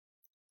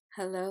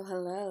Hello,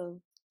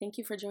 hello. Thank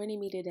you for joining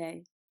me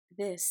today.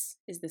 This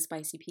is the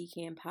Spicy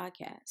Pecan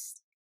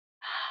Podcast.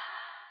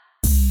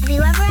 Have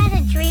you ever had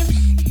a dream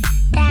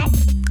that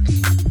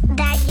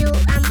you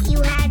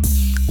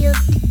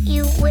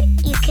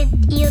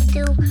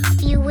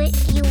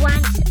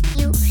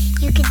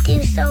could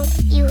do so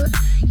you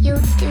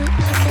could.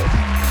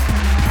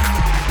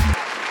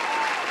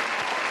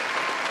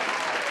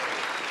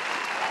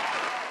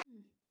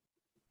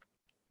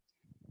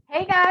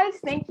 Hey guys,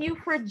 thank you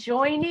for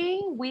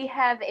joining. We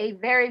have a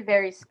very,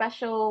 very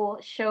special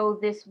show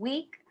this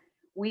week.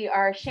 We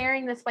are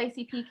sharing the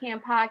Spicy Pecan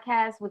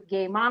Podcast with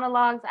Gay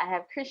Monologues. I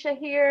have Krisha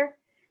here.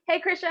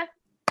 Hey Krisha,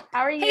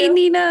 how are you? Hey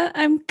Nina,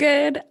 I'm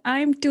good.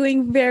 I'm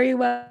doing very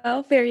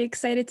well. Very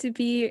excited to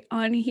be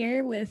on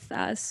here with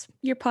us,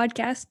 your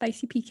podcast,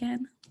 Spicy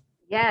Pecan.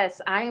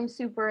 Yes, I am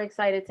super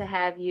excited to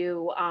have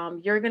you.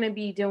 You're going to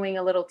be doing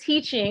a little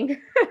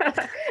teaching,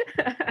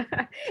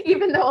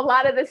 even though a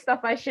lot of this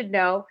stuff I should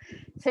know.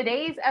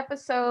 Today's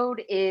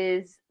episode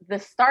is the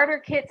starter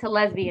kit to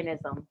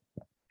lesbianism.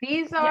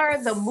 These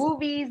are the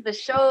movies, the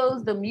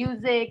shows, the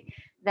music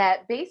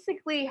that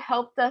basically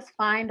helped us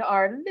find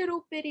our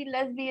little bitty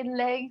lesbian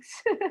legs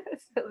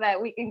so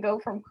that we can go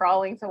from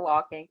crawling to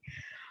walking.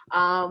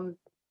 I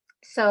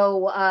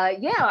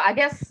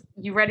guess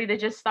you ready to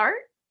just start?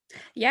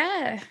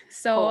 Yeah.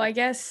 So Cool. I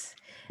guess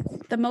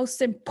the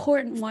most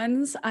important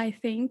ones, I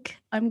think,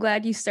 I'm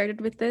glad you started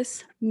with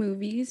this,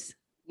 movies.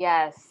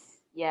 Yes.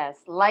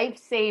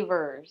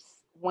 Lifesavers.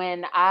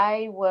 When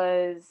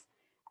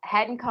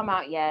hadn't come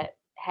out yet,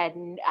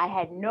 I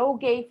had no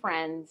gay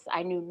friends.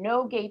 I knew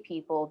no gay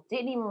people.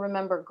 Didn't even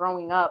remember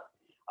growing up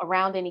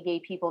around any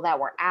gay people that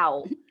were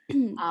out.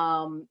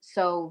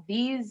 So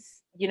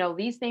these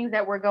things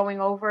that we're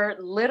going over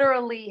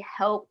literally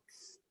helped,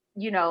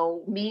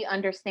 me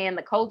understand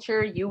the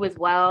culture, you as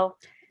well.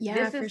 Yeah,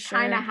 This for is sure.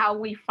 kind of how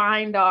we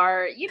find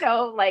our,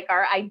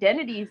 our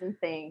identities and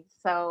things.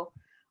 So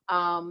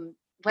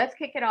let's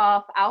kick it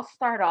off. I'll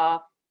start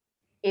off.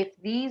 If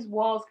these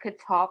walls could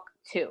talk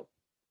too.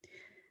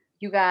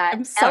 You got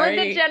I'm sorry.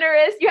 Ellen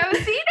DeGeneres. You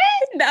haven't seen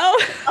it? No.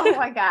 Oh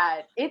my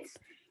God.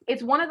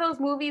 It's one of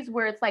those movies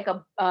where it's like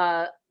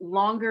a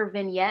longer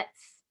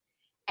vignettes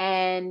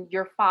and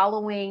you're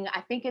following,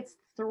 I think it's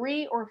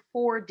 3 or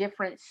 4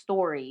 different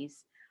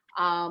stories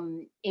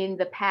in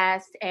the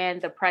past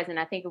and the present.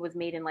 I think it was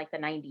made in like the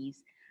 90s.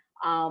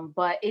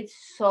 But it's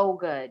so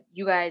good.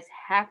 You guys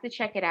have to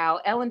check it out.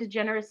 Ellen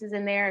DeGeneres is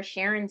in there,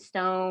 Sharon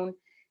Stone,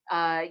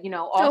 all-star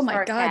Oh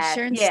my God, cast.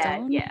 Sharon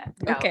Stone? Yeah.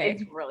 No, okay.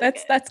 it's really good.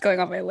 That's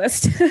going on my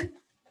list.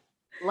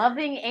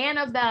 Loving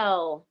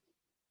Annabelle.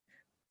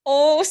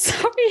 Oh,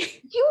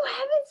 sorry. You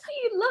haven't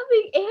seen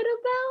Loving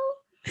Annabelle?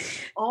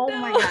 Oh No.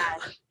 my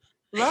gosh.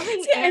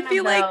 Loving See, Annabelle. I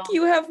feel like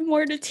you have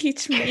more to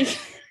teach me.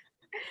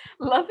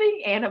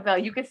 Loving Annabelle.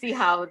 You can see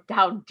how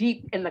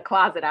deep in the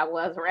closet I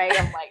was, right?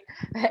 I'm like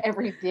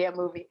every damn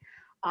movie.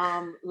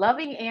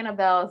 Loving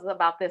Annabelle is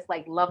about this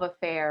like love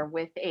affair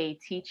with a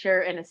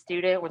teacher and a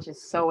student, which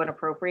is so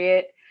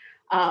inappropriate.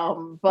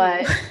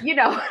 But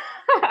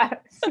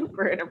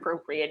super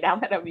inappropriate now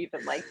that I'm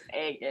even like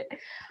saying it.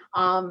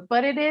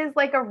 But it is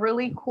like a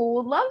really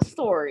cool love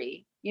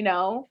story,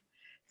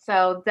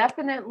 So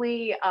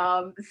definitely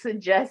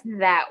suggest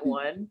that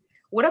one.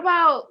 What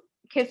about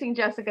Kissing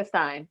Jessica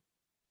Stein?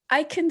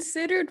 I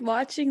considered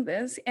watching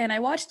this and I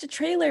watched the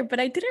trailer,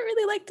 but I didn't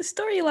really like the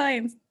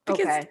storylines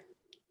because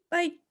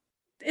like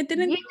it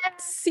didn't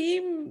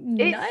seem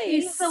nice.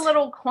 It seems a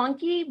little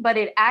clunky, but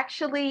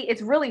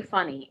it's really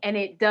funny and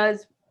it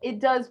does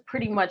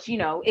pretty much,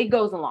 it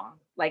goes along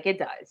like it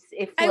does.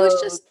 It flows. I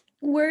was just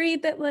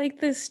worried that like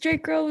this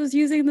straight girl was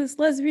using this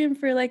lesbian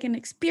for like an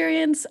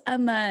experience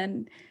and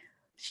then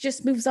she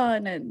just moves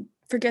on and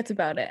forgets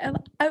about it, and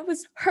I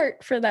was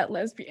hurt for that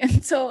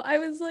lesbian. So I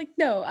was like,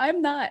 no,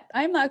 I'm not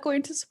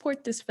going to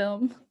support this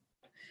film.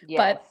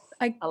 Yes.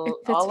 But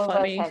all of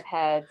us have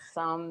had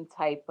some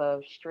type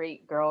of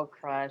straight girl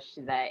crush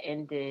that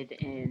ended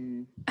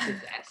in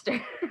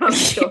disaster. I'm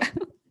sure.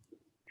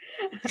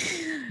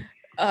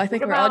 I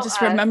think we're all just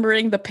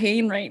remembering the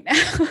pain right now.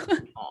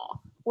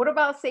 What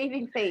about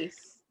Saving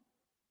Face?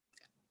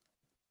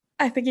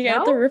 I think you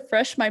have to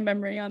refresh my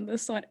memory on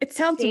this one. It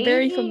sounds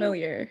very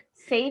familiar.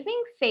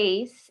 Saving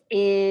Face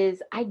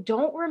is, I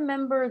don't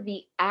remember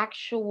the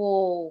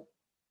actual,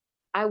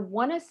 I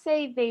want to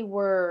say they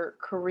were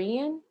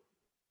Korean.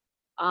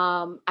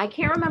 I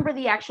can't remember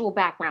the actual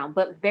background,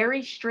 but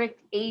very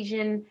strict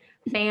Asian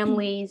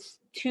families,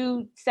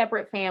 2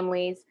 separate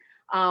families.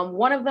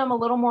 One of them a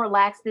little more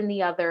lax than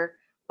the other,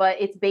 but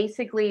it's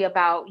basically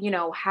about,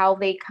 how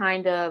they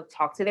kind of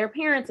talk to their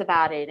parents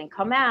about it and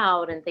come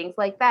out and things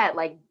like that,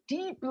 like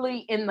deeply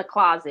in the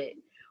closet.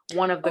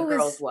 One of the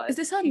girls was. Is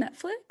this on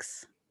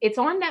Netflix? It's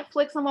on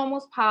Netflix. I'm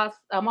almost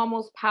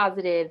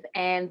positive.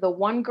 And the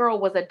one girl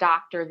was a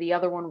doctor. The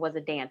other one was a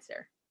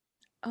dancer.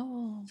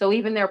 Oh. So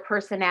even their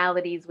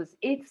personalities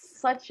it's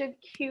such a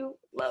cute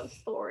love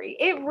story.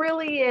 It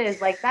really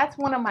is. Like, that's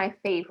one of my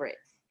favorites.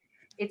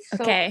 It's so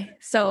Okay,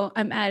 so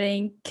I'm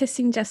adding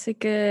Kissing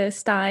Jessica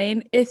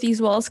Stein. If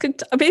these walls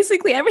could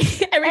basically every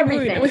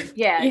everything. mood.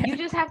 Yeah, you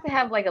just have to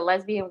have like a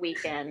lesbian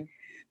weekend,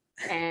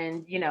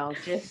 and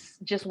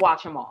just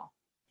watch them all.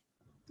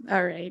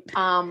 All right.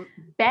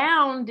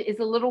 Bound is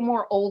a little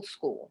more old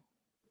school.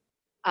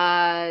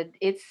 I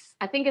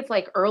think it's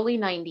like early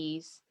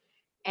 90s,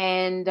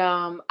 and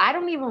I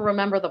don't even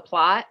remember the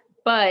plot,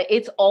 but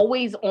it's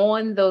always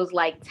on those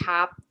like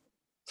top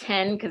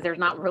 10, because there's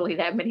not really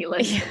that many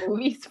lesbian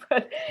movies,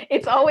 but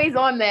it's always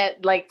on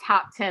that like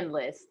top 10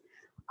 list.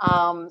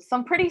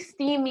 Some pretty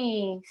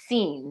steamy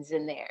scenes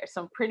in there,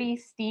 some pretty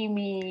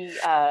steamy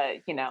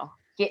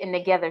getting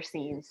together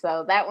scenes.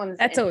 So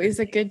that's always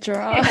a good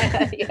draw.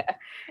 Yeah,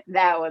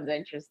 that one's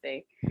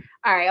interesting.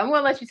 All right, I'm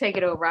gonna let you take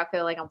it over. I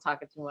feel like I'm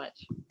talking too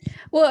much.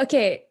 Well,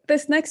 okay,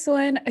 this next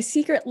one, A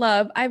Secret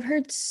Love. I've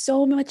heard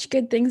so much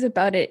good things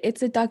about it.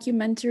 It's a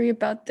documentary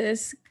about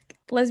this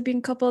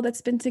lesbian couple that's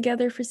been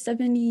together for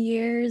 70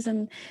 years,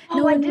 and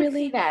no I one did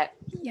really see that.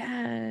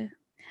 Yeah.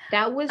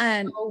 That was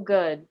so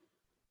good.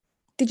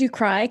 Did you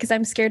cry? Because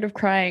I'm scared of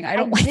crying. I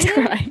don't like to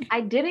cry. I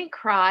didn't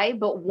cry,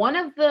 but one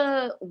of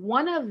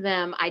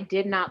them I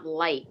did not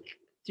like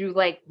through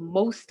like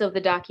most of the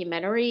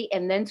documentary,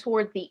 and then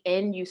toward the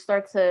end you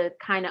start to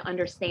kind of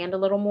understand a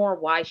little more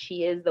why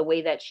she is the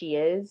way that she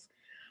is.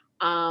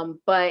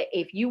 But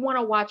if you want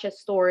to watch a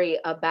story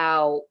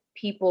about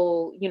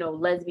people,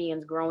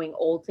 lesbians growing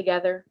old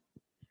together,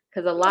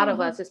 because a lot of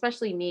us,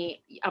 especially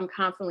me, I'm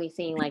constantly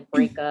seeing like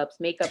breakups,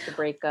 makeup to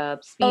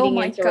breakups, speeding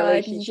into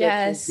relationships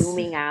and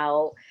zooming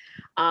out.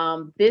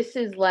 This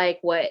is like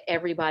what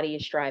everybody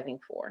is striving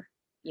for,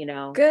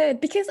 Good,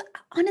 because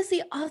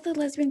honestly, all the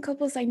lesbian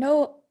couples I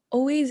know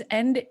always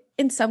end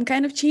in some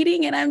kind of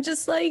cheating, and I'm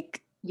just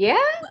like, yeah,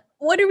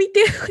 what are we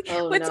doing?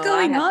 Oh, what's no,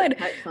 going I have on? to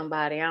cut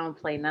somebody. I don't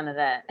play none of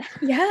that.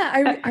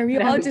 Yeah, are we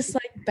all just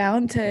like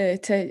bound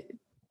to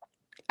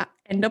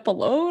end up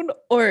alone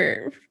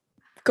or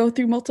go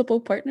through multiple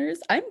partners?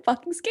 I'm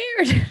fucking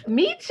scared.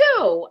 Me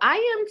too.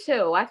 I am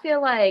too. I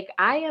feel like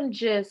I am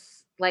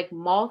just like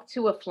moth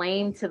to a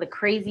flame to the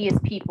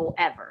craziest people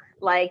ever.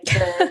 Like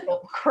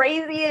the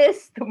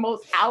craziest, the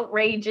most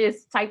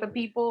outrageous type of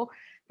people.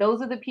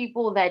 Those are the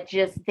people that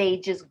they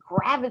just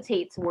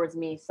gravitate towards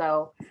me.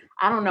 So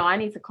I don't know. I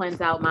need to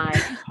cleanse out my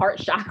heart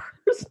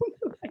chakras.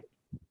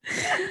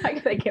 I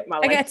gotta get my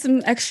life. I got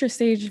some extra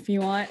sage if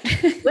you want.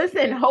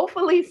 Listen,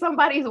 hopefully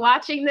somebody's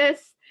watching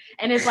this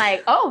and it's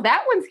like, oh,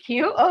 that one's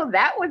cute. Oh,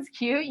 that one's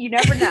cute. You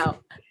never know.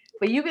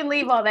 But you can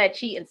leave all that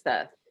cheating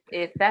stuff.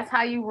 If that's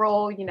how you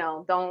roll,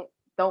 don't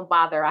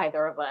bother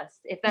either of us.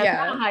 If that's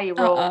not how you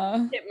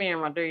roll, hit me in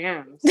my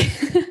DMs.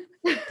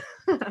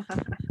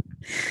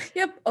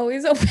 Yep,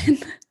 always open.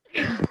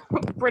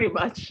 Pretty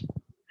much.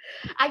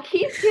 I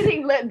keep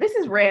getting this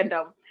is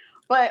random,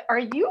 but are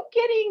you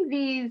getting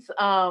these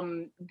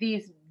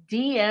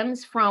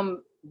DMs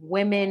from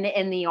women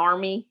in the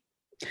army?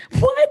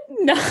 What?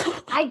 No.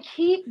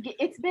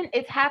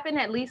 It's happened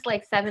at least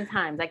like 7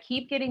 times. I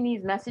keep getting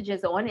these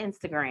messages on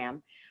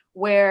Instagram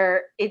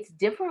where it's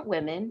different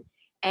women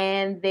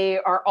and they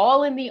are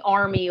all in the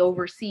army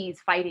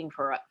overseas fighting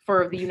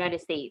for the United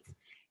States.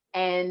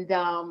 And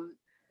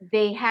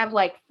they have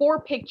like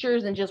 4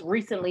 pictures and just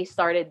recently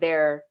started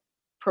their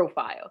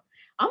profile.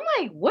 I'm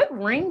like, what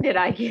ring did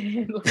I get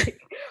in?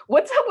 Like,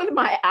 what's up with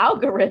my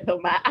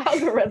algorithm? My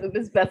algorithm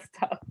is messed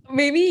up.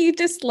 Maybe you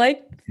just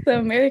like the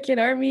American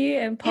Army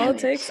and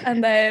politics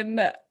and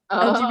then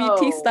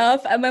LGBT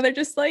stuff, and then they're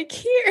just like,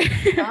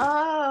 here.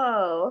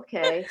 Oh,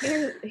 okay.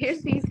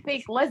 Here's these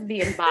fake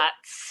lesbian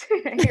bots.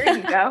 Here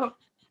you go.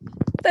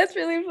 That's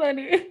really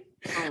funny.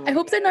 I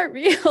hope they're not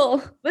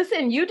real.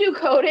 Listen, you do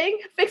coding.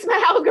 Fix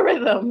my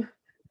algorithm.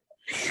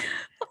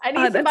 I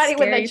need somebody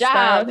with a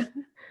job. Stuff.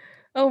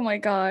 Oh my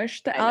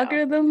gosh. The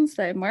algorithms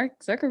that Mark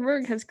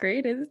Zuckerberg has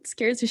created, it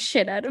scares the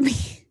shit out of me.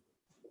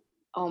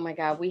 Oh my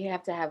God. We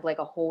have to have like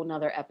a whole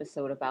nother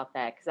episode about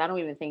that, because I don't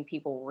even think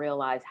people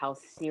realize how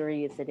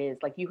serious it is.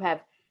 Like, you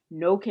have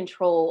no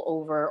control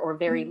over, or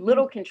very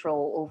little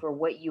control over,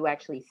 what you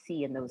actually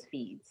see in those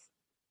feeds.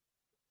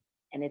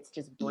 And it's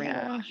just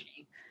brainwashing.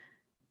 Yeah.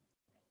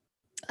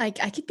 Like,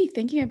 I could be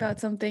thinking about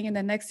something and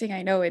the next thing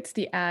I know, it's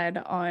the ad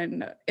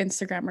on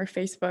Instagram or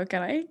Facebook,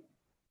 and I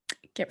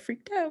get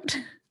freaked out.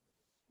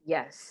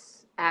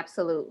 Yes,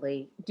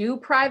 absolutely. Do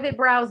private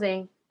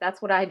browsing.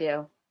 That's what I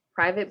do.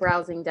 Private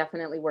browsing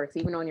definitely works,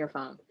 even on your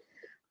phone.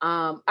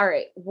 All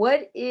right.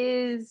 What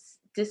is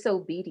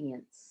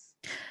disobedience?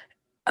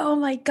 Oh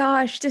my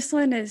gosh. This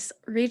one is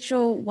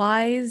Rachel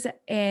Weisz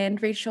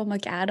and Rachel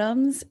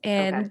McAdams,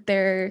 and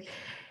they're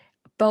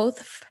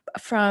both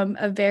from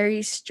a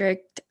very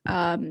strict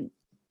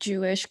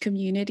Jewish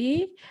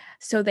community.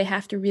 So they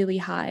have to really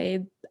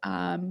hide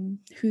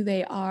who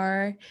they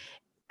are.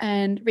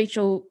 And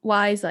Rachel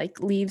Weisz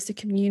leaves the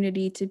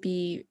community to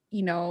be,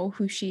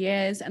 who she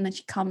is. And then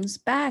she comes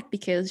back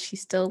because she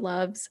still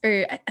loves,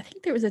 or I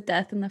think there was a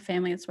death in the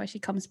family. That's why she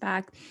comes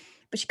back.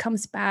 but she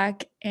comes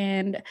back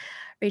and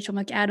Rachel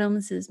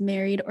McAdams is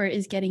married or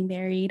is getting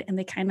married, and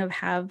they kind of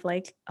have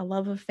like a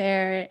love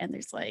affair, and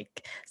there's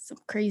like some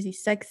crazy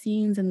sex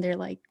scenes, and they're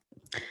like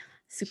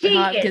super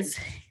hot Cheating. because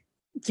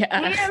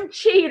yeah, Damn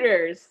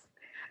cheaters.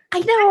 I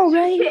know, What you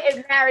right?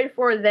 getting married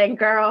for then,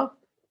 girl?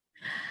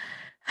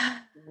 The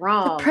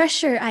Wrong.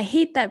 pressure, I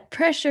hate that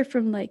pressure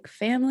from like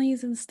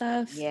families and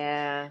stuff.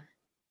 Yeah.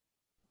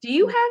 Do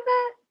you have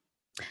that?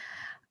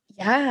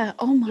 Yeah.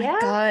 Oh my Yeah?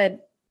 God.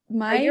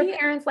 Are your My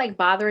parents like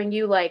bothering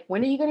you? Like,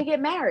 when are you gonna get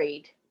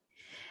married?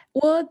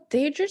 well,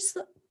 they just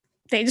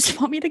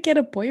want me to get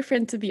a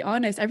boyfriend, to be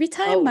honest. Every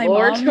time Oh my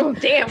Lord, mom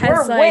damn,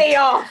 has we're way like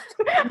off.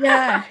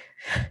 yeah.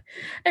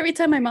 Every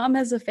time my mom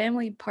has a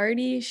family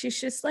party, she's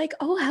just like,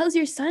 "Oh, how's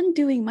your son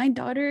doing? My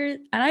daughter."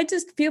 And I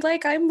just feel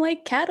like I'm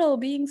like cattle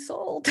being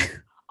sold.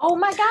 Oh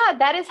my God,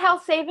 that is how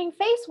Saving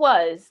Face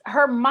was.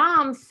 Her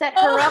mom set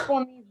her up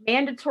on these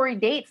mandatory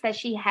dates that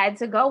she had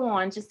to go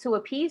on just to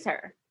appease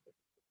her.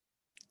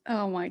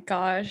 Oh my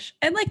gosh.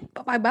 And like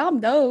my mom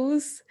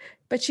knows,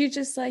 but she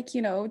just like,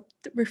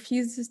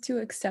 refuses to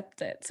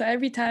accept it. So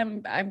every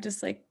time I'm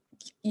just like,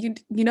 you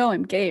know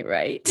I'm gay,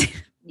 right?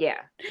 Yeah.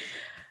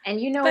 And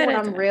you know But what I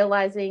I'm don't know.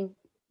 realizing?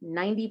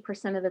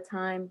 90% of the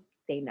time,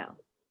 they know.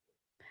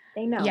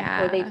 They know.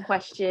 Or they've Yeah.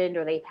 questioned,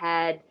 or they've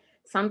had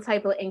some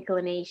type of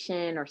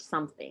inclination or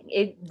something.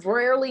 It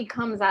rarely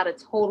comes out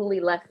of totally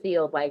left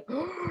field, like,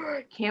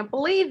 can't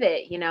believe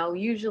it.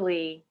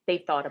 Usually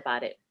they've thought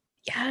about it.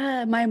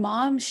 Yeah, my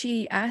mom,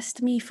 she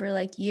asked me for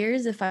like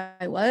years if I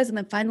was, and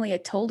then finally I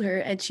told her,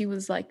 and she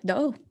was like,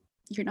 "No,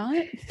 you're not."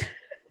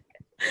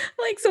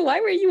 Like, so why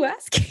were you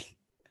asking?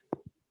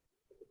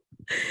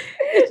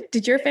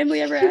 Did your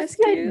family ever She ask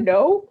said, you?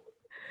 no,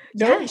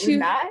 Yeah, you're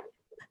not.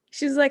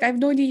 she's like, "I've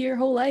known you your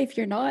whole life.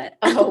 You're not."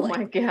 I'm Oh like,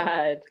 my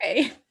God.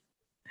 okay.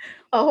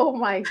 Oh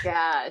my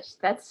gosh.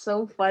 That's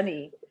so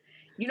funny.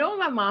 You know what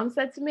my mom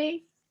said to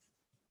me?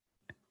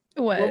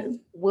 What?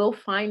 We'll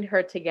find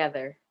her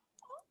together.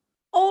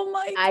 Oh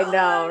my I know,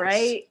 gosh.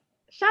 right?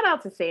 Shout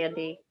out to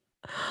Sandy.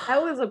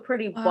 That was a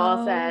pretty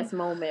boss Wow. ass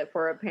moment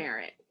for a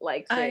parent.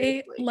 Like, I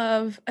seriously.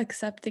 love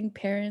accepting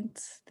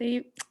parents.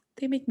 They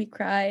make me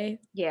cry.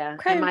 Yeah.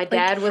 Cry And my like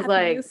dad was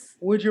like, happiness.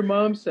 what'd your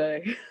mom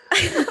say?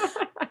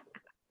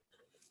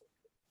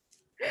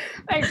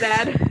 Thanks,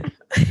 Dad.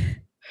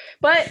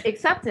 But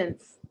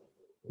acceptance.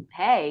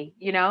 Hey,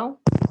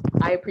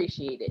 I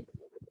appreciate it.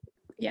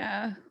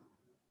 Yeah.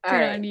 All Good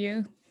right. on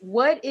you.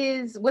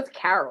 What's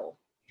Carol?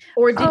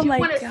 Or did Oh you my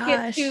want to skip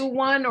gosh. to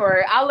one,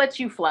 or I'll let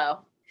you flow?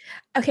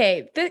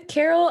 Okay, the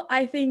Carol,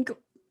 I think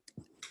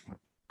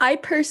I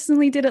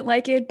personally didn't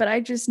like it, but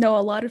I just know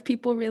a lot of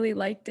people really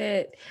liked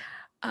it.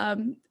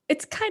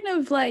 It's kind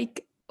of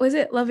like, was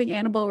it Loving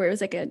Annabelle, where it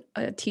was like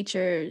a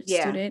teacher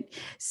Yeah. student?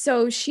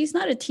 So she's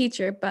not a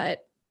teacher,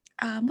 but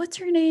what's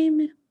her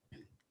name?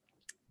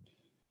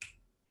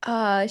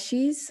 I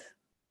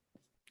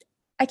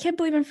can't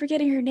believe I'm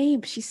forgetting her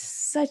name. She's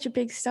such a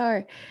big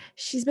star.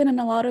 She's been in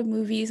a lot of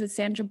movies with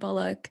Sandra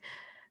Bullock.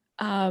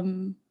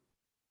 But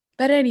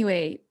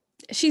anyway,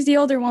 she's the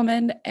older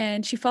woman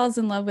and she falls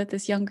in love with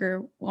this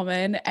younger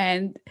woman.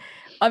 And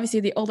obviously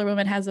the older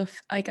woman has a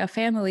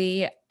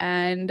family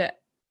and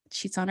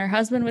cheats on her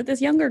husband with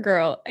this younger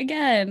girl.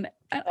 Again,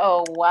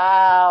 Oh,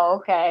 wow.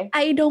 Okay.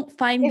 I don't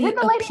find Is the it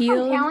the lady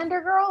appeal. from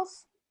Calendar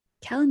Girls?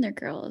 Calendar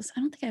Girls.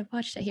 I don't think I've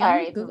watched that. Here, All I'm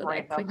right, gonna it's Google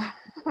that quick.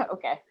 random.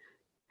 Okay.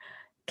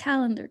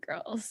 Calendar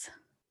Girls.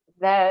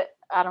 That,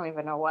 I don't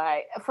even know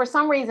why. For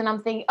some reason,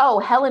 I'm thinking, oh,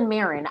 Helen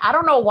Mirren. I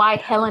don't know why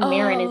Helen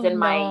Mirren is in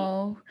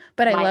no,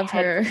 but I my love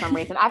head her. for some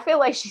reason. I feel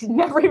like she's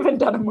never even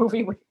done a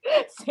movie with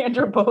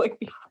Sandra Bullock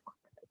before.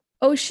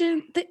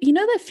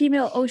 The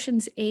female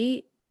Ocean's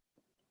 8?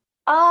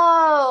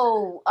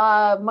 Oh,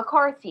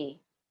 McCarthy.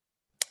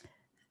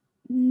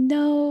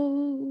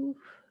 No.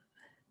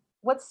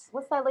 What's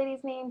that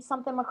lady's name?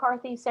 Something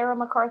McCarthy, Sarah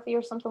McCarthy,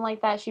 or something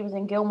like that. She was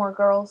in Gilmore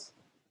Girls.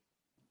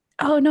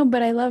 Oh no,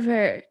 but I love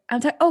her.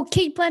 I'm talking. Oh,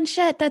 Kate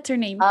Blanchett. That's her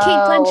name.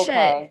 Kate Oh,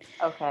 Blanchett.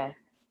 okay.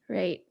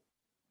 Right.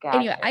 Gotcha.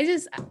 Anyway,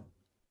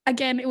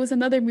 again, it was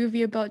another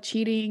movie about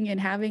cheating and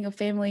having a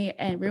family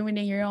and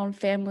ruining your own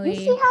family. You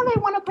see how they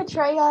want to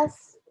portray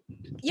us?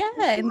 Yeah.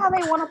 You see how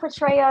they want to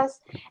portray us?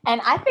 And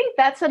I think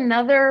that's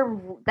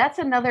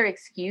another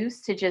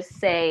excuse to just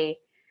say,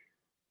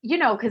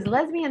 because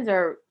lesbians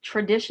are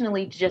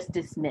traditionally just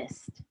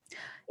dismissed.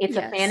 It's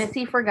a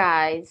fantasy for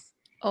guys.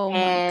 Oh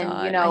and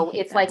my God,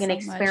 it's like an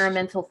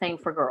experimental thing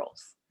for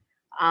girls.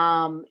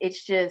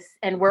 It's just,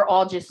 and we're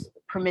all just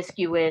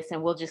promiscuous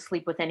and we'll just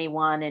sleep with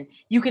anyone, and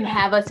you can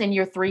have us in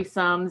your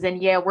threesomes,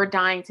 and we're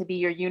dying to be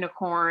your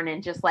unicorn,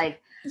 and just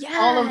like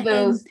all of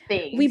those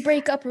things. We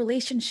break up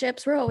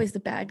relationships. We're always the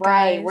bad guys.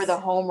 Right, we're the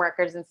home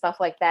wreckers and stuff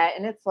like that.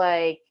 And it's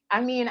like,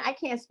 I mean, I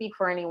can't speak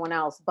for anyone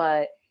else,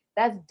 but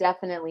that's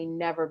definitely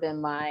never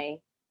been my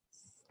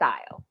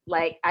style.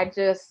 Like, I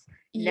just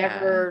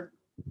never,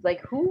 like,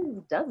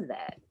 who does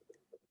that?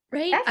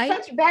 right?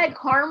 That's such bad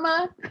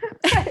karma.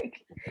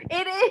 Like,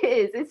 it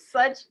is. It's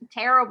such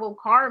terrible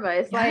karma.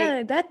 It's like,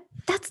 yeah,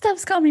 that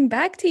stuff's coming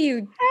back to you.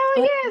 hell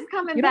but yeah, it's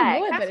coming you don't back.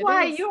 know it, That's but it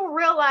why is. you don't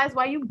realize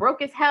why you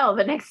broke as hell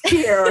the next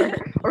year,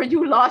 or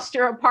you lost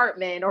your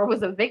apartment, or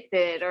was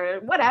evicted, or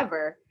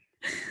whatever.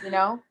 You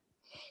know,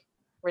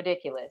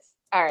 ridiculous.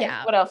 All right,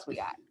 Yeah. what else we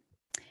got?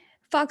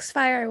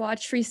 Foxfire I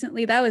watched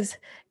recently. That was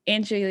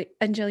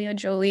Angelina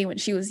Jolie when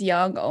she was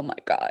young. Oh my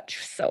god,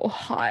 she's so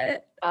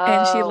hot.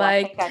 And she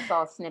I think I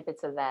saw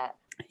snippets of that.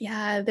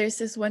 yeah, there's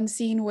this one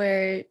scene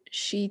where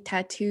she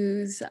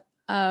tattoos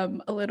a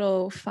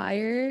little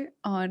fire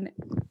on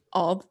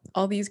all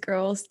these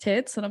girls'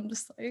 tits, and I'm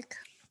just like,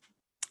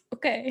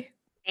 okay,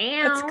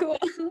 that's cool.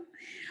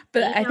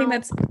 But I think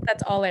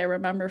that's all I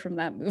remember from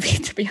that movie,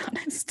 to be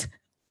honest.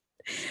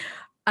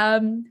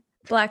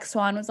 Black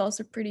Swan was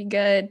also pretty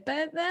good,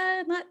 but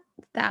not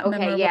that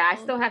memorable. Yeah, I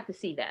still have to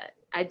see that.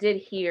 I did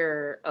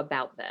hear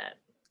about that.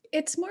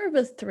 It's more of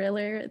a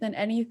thriller than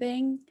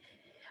anything.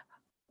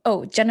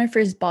 Oh,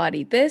 Jennifer's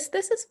Body. This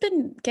has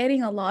been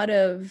getting a lot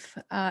of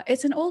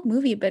it's an old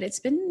movie, but it's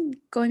been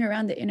going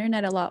around the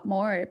internet a lot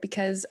more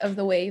because of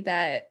the way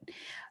that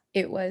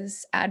it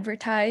was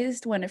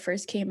advertised when it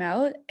first came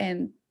out,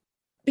 and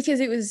because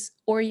it was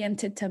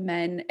oriented to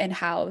men and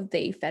how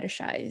they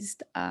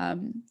fetishized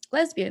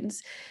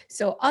lesbians.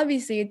 So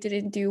obviously it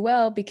didn't do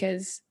well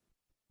because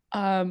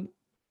the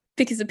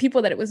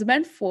people that it was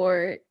meant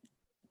for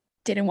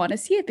didn't want to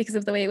see it because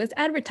of the way it was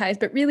advertised.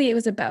 But really it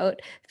was about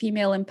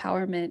female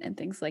empowerment and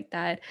things like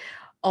that.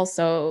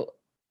 Also,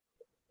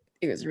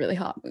 it was a really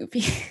hot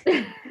movie.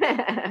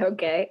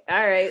 Okay.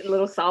 All right. A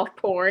little soft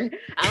porn.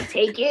 I'll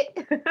take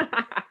it.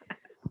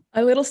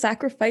 A little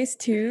sacrifice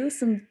too.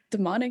 Some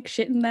demonic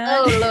shit in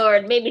that. Oh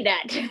Lord, maybe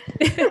not. Damn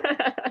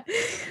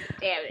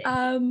it.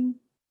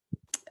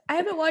 I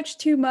haven't watched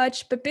too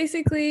much, but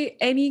basically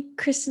any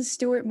Kristen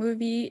Stewart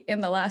movie in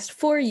the last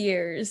 4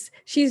 years,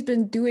 she's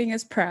been doing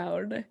us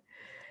proud.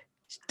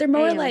 They're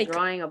more I'm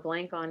drawing a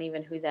blank on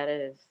even who that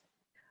is.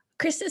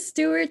 Kristen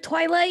Stewart,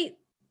 Twilight.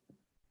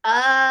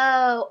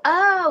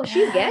 Oh,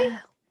 she's gay?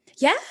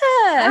 Yeah.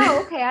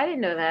 Oh, okay. I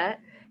didn't know that.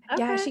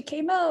 Okay. Yeah, she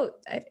came out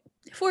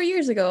 4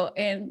 years ago,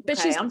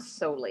 but I'm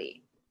so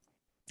late.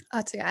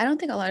 I don't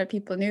think a lot of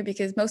people knew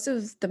because most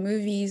of the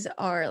movies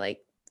are like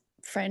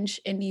French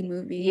indie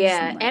movies.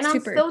 Yeah, and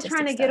I'm still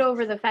trying to stuff. get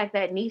over the fact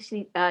that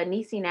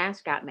Niecy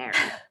Nash got married.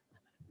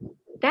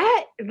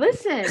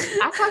 Listen,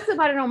 I talked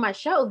about it on my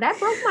show. That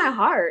broke my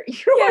heart. You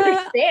don't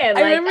understand.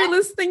 I remember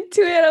listening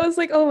to it. I was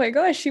like, oh my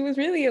gosh, she was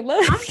really in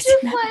love. I'm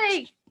just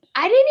like,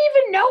 I didn't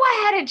even know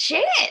I had a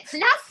chance.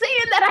 Not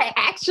saying that I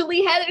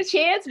actually had a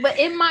chance, but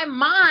in my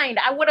mind,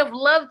 I would have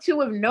loved to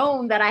have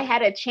known that I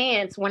had a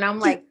chance when I'm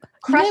like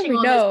crushing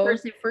on this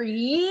person for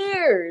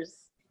years.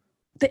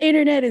 The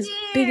internet is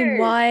big and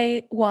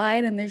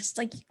wide, and there's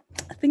like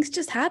things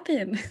just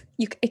happen.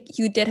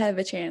 You did have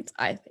a chance,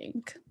 I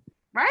think.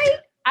 Right?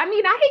 I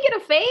mean, I could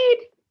get a fade.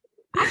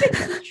 I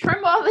could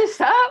trim all this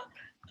up.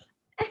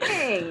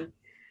 Dang.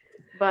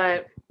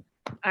 But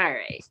all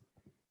right.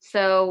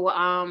 So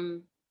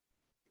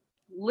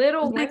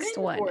Little Women. Next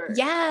one.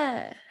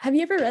 Yeah. Have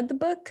you ever read the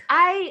book?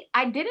 I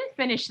didn't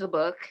finish the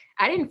book.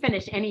 I didn't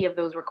finish any of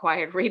those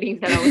required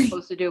readings that I was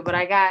supposed to do, but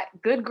I got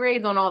good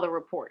grades on all the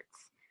reports.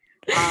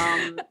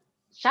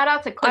 Shout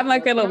out to Cliff I'm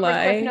not gonna Notes.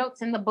 lie. Cliff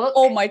Notes in the book.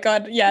 Oh my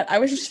god, yeah. I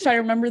was just trying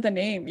to remember the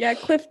name. Yeah,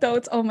 Cliff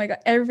Notes. Oh my god.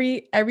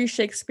 Every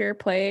Shakespeare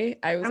play,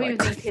 I was I don't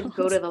like, even think kids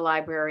go to the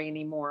library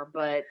anymore,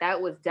 but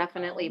that was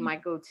definitely my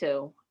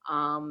go-to.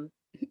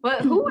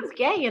 But who was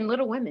gay in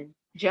Little Women?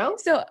 Joe?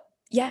 So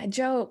yeah,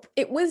 Joe.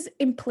 It was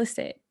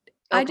implicit.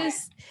 Okay.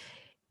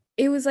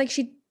 It was like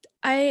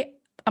I'm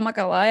not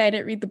gonna lie, I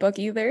didn't read the book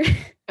either.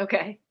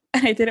 Okay.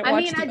 And I didn't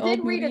watch I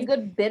did read a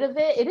good bit of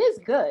it. It is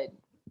good.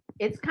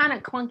 It's kind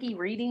of clunky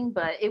reading,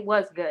 but it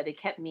was good. It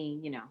kept me,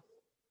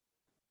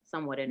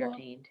 somewhat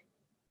entertained.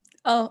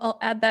 I'll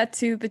add that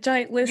to the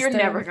giant list. You're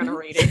never going to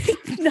read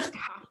it. No.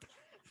 Stop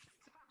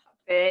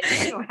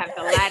it. You don't have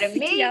to lie to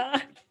me. Yeah.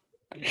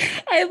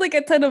 I had like a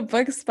ton of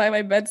books by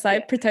my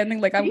bedside pretending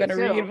like I'm going to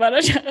read,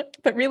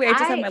 but really I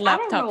just have my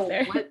laptop I don't know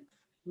there. What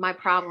my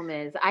problem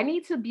is. I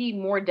need to be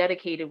more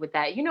dedicated with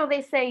that.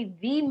 They say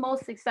the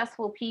most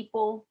successful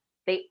people,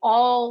 they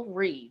all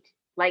read.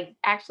 Like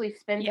actually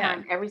spend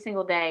time every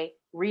single day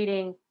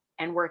reading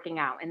and working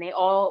out. And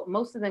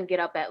most of them get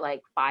up at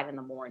like 5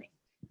 a.m.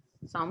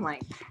 So I'm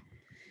like,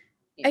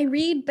 I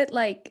read, but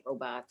like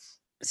robots.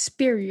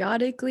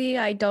 Periodically,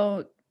 I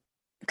don't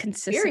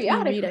consistently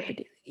read every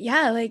day.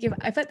 Yeah, like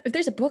if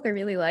there's a book I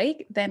really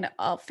like, then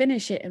I'll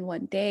finish it in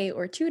 1 day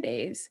or 2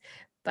 days.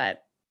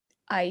 But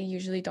I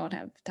usually don't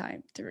have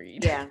time to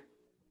read. Yeah.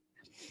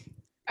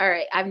 All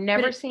right. I've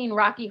never seen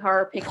Rocky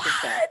Horror Picture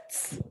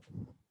Show.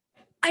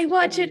 I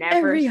watch it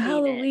every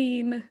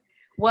Halloween.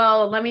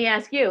 Well, let me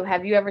ask you,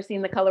 have you ever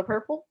seen The Color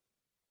Purple?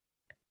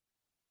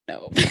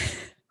 No.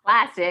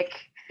 Classic,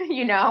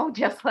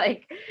 just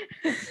like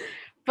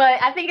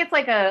But I think it's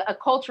like a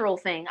cultural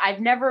thing.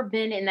 I've never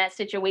been in that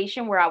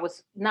situation where I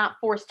was not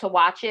forced to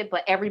watch it,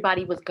 but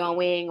everybody was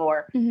going,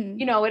 or, Mhm.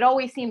 you know, it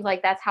always seems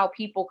like that's how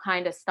people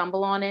kind of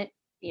stumble on it.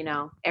 You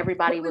know,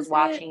 everybody What was was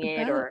watching it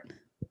it, about? or,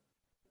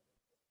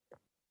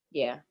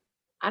 yeah.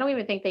 I don't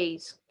even think they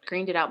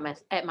screened it out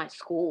at my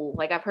school.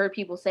 Like, I've heard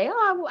people say,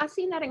 oh, I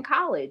seen that in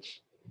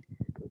college.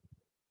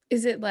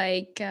 Is it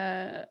like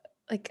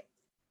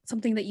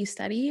something that you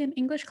study in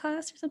English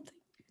class or something?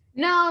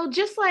 No,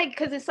 just like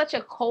because it's such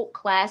a cult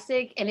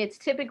classic, and it's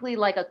typically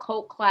like a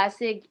cult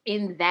classic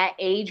in that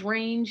age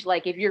range.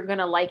 Like, if you're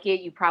gonna like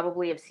it, you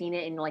probably have seen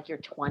it in like your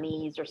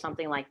 20s or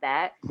something like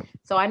that.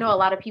 So I know a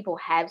lot of people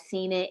have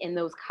seen it in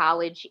those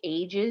college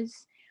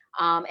ages.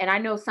 And I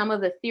know some of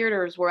the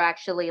theaters were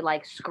actually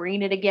like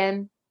screen it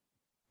again.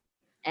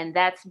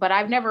 But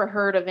I've never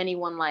heard of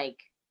anyone like,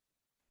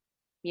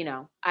 you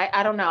know,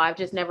 I don't know. I've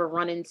just never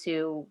run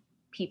into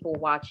people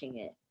watching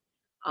it.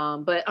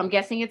 But I'm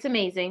guessing it's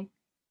amazing.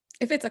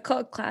 If it's a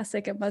cult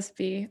classic, it must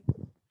be.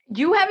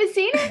 You haven't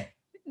seen it?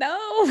 No.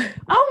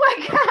 Oh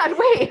my God!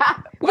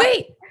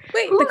 Wait.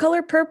 The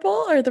Color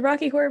Purple or the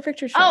Rocky Horror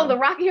Picture Show? Oh, the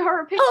Rocky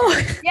Horror Picture.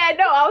 Oh. Yeah,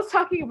 no, I was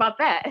talking about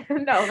that.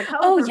 No, the Color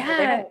Oh, Purple, yeah.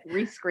 they don't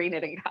rescreen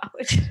it in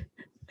college.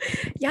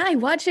 Yeah, I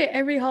watch it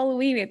every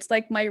Halloween. It's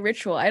like my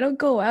ritual. I don't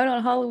go out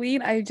on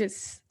Halloween. I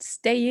just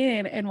stay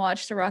in and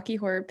watch the Rocky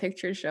Horror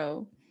Picture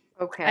Show.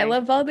 Okay. I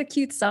love all the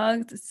cute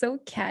songs. It's so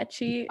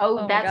catchy. Oh,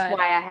 my that's God.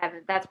 why I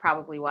haven't. That's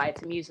probably why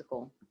it's a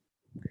musical.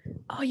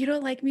 Oh, you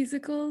don't like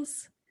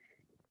musicals?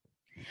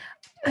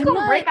 I'm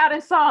gonna break out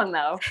in song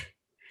though.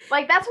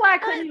 Like, that's why I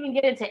couldn't even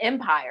get into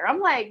Empire. I'm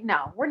like,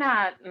 no, we're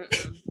not.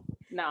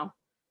 No.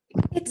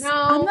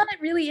 I'm not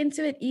really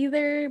into it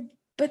either,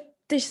 but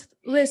this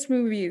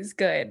movie is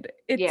good.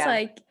 It's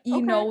like,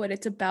 you know what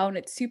it's about.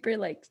 It's super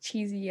like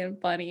cheesy and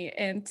funny,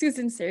 and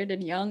Susan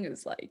Sarandon Young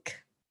is like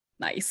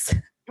nice.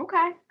 Okay.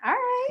 All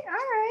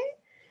right.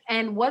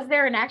 And was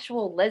there an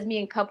actual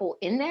lesbian couple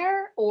in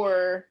there,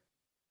 or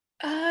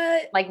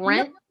like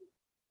Rent?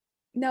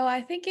 No,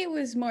 I think it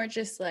was more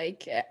just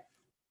like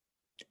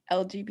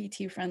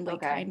LGBT friendly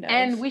kind of.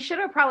 And we should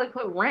have probably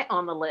put Rent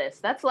on the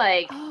list. That's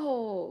like,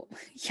 oh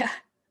yeah,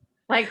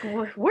 like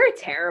we're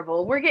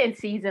terrible. We're getting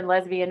C's in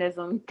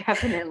lesbianism,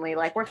 definitely.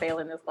 Like, we're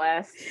failing this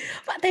class.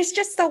 But there's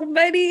just so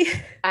many.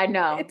 I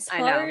know. It's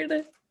hard.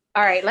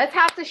 All right, let's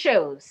have the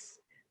shows.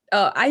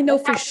 Oh, I know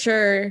for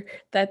sure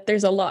that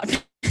there's a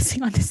lot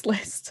missing on this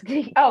list.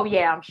 Oh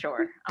yeah, I'm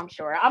sure.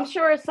 I'm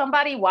sure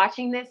somebody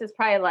watching this is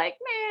probably like,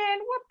 man,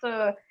 what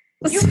the.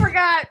 You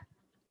forgot.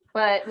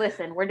 But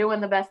listen, we're doing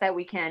the best that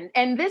we can.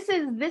 And this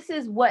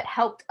is what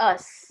helped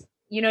us.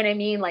 You know what I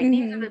mean? Like,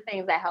 these are the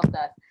things that helped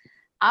us.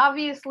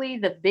 Obviously,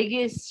 the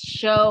biggest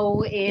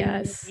show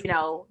in, you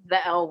know,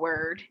 the L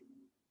Word.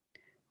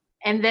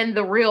 And then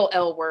the real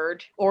L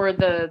Word, or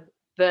the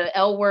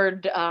L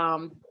Word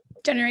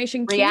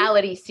Generation Q?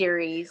 reality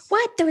series.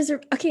 What?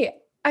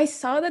 I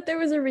saw that there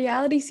was a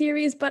reality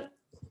series, but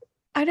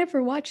I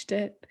never watched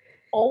it.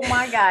 Oh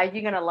my God,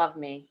 you're gonna love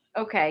me.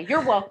 Okay,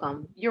 you're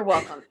welcome.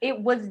 It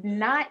was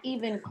not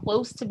even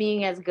close to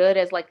being as good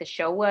as like the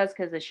show was,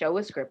 because the show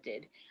was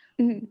scripted.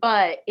 Mm-hmm.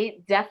 But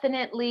it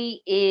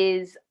definitely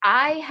is.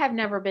 I have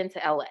never been to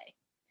LA,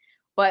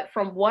 but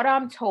from what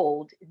I'm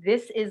told,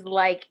 this is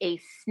like a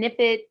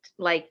snippet.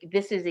 Like,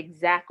 this is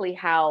exactly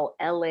how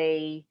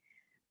LA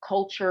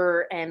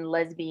culture and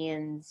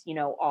lesbians, you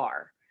know,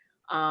 are.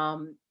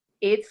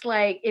 It's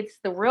like, it's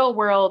the Real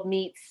World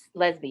meets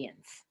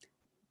lesbians.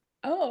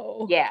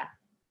 Oh. Yeah.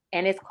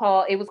 And it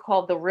was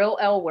called The Real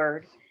L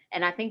Word.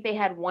 And I think they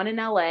had one in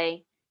LA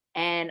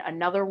and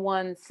another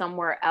one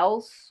somewhere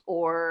else,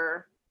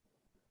 or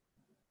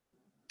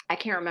I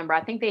can't remember.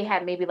 I think they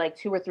had maybe like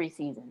 2 or 3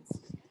 seasons.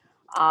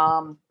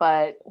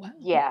 But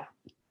yeah,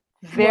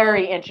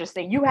 very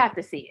interesting. You have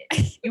to see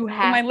it. You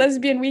have my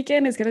lesbian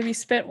weekend is going to be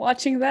spent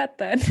watching that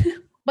then.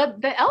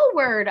 But the L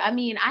Word, I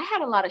mean, I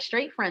had a lot of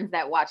straight friends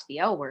that watched the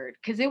L Word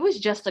because it was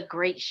just a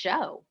great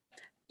show.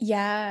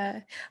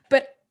 Yeah.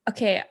 But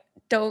okay,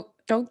 don't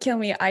kill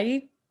me.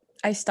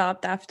 I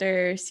stopped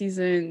after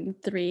season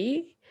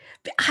 3,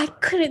 but I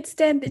couldn't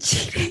stand the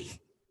cheating.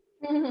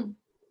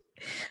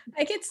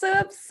 I get so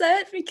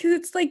upset because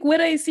it's like what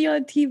I see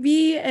on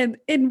TV and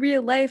in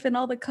real life and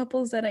all the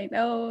couples that I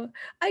know.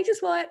 I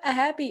just want a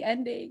happy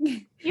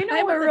ending. You know,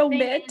 I'm a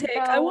romantic.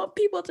 I want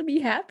people to be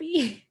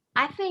happy.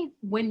 I think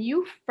when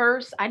you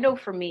first, I know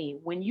for me,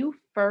 when you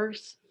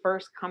first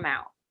come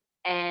out,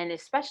 and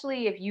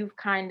especially if you've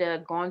kind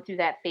of gone through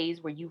that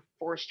phase where you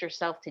forced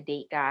yourself to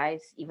date guys,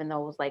 even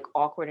though it was like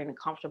awkward and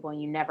uncomfortable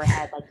and you never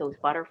had like those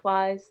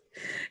butterflies.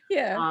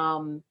 Yeah.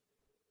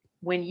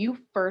 When you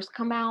first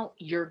come out,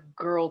 you're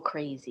girl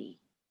crazy.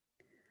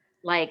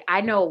 Like, I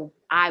know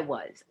I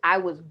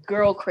was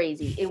girl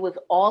crazy. It was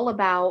all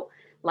about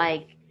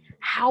like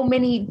how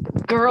many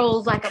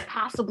girls I could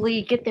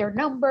possibly get their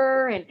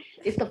number. And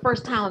it's the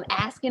first time I'm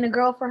asking a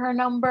girl for her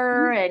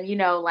number, and, you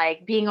know,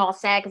 like being all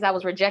sad because I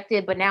was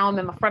rejected, but now I'm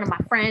in front of my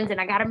friends and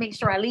I got to make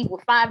sure I leave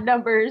with 5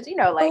 numbers, you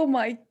know, like. Oh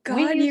my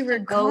God, you were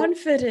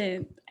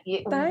confident.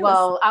 Yeah, That was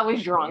well, I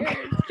was drunk.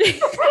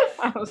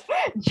 I was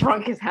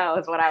drunk as hell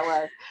is what I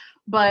was.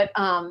 But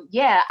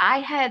yeah, I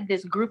had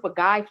this group of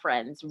guy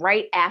friends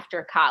right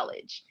after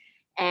college.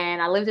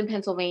 And I lived in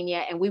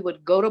Pennsylvania and we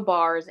would go to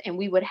bars and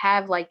we would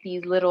have like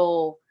these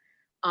little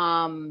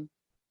um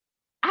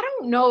I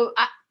don't know,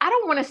 I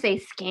don't want to say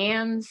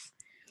scams,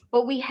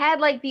 but we had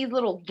like these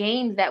little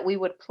games that we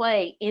would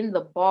play in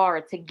the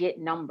bar to get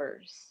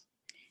numbers.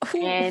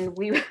 Ooh. And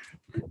we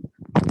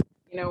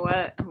you know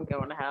what? I'm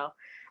going to hell.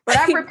 But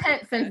I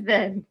repent since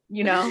then,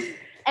 you know?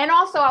 And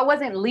also, I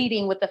wasn't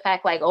leading with the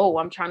fact like, oh,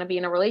 I'm trying to be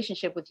in a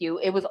relationship with you.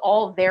 It was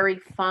all very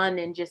fun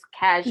and just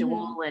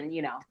casual and,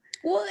 you know.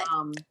 Well,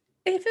 Um,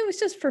 if it was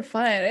just for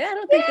fun, I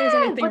don't think there's yeah,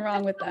 anything but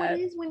wrong with that's how that.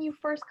 it is when you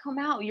first come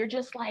out. You're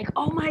just like,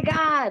 oh my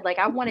God. Like,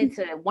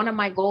 one of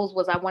my goals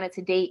was I wanted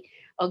to date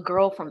a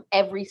girl from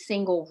every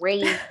single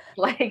race.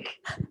 Like,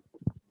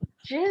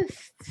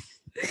 just.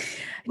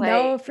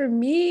 No, Like, for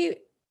me,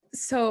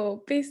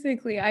 so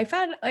basically, I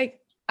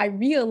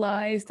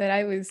realized that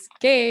I was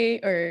gay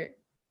or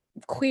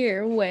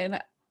queer when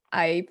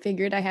I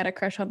figured I had a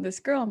crush on this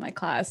girl in my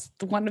class,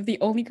 one of the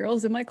only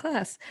girls in my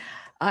class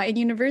in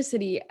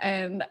university.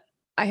 And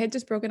I had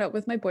just broken up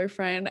with my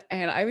boyfriend,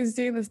 and I was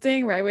doing this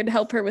thing where I would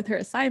help her with her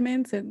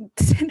assignments and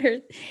send her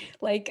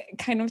like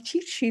kind of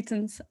cheat sheets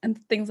and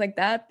things like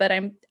that. But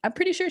I'm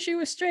pretty sure she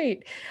was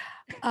straight.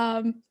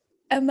 And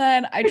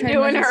then I tried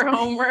doing her messaging-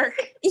 homework.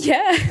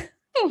 Yeah.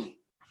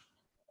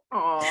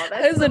 Oh,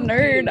 that's I was so a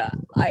nerd.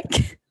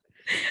 cute.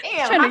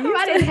 Damn, trying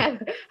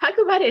to how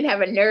come I didn't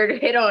have a nerd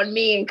hit on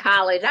me in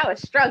college? I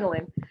was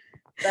struggling.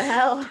 The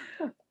hell?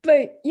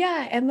 But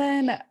yeah, and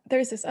then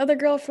there's this other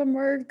girl from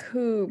work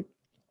who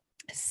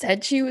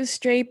said she was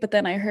straight, but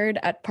then I heard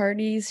at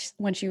parties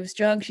when she was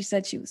drunk, she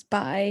said she was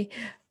bi,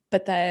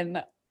 but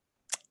then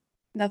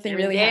nothing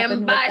really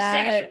happened with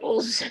that.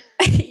 bisexuals.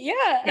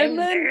 Yeah, and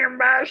then Damn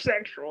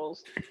bisexuals.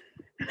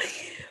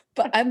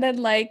 and then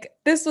like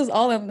this was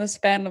all in the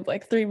span of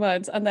like 3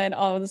 months, and then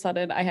all of a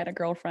sudden I had a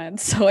girlfriend,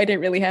 so I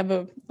didn't really have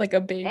a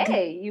big.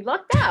 Hey, you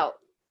lucked out.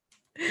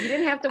 You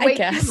didn't have to I wait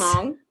too guess.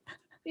 long.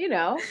 You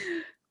know,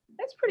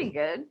 that's pretty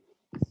good.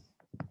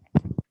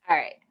 All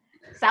right.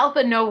 South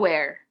of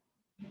Nowhere.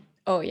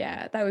 Oh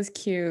yeah, that was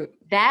cute.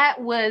 That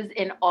was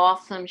an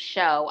awesome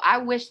show. I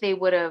wish they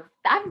would have.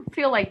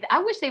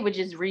 I wish they would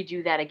just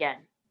redo that again.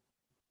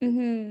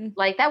 Mm-hmm.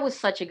 Like that was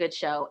such a good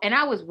show. And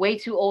I was way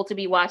too old to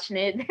be watching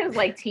it. It was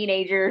like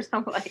teenagers.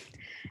 I'm like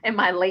in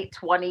my late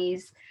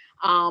 20s.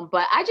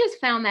 But I just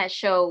found that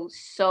show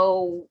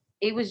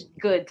it was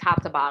good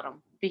top to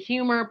bottom. The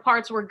humor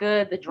parts were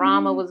good, the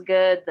drama was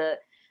good,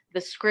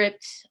 the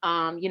script,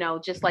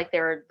 just like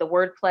the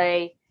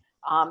wordplay.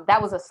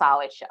 That was a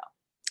solid show.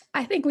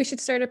 I think we should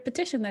start a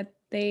petition that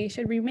they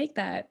should remake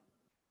that.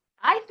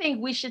 I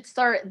think we should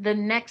start the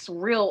next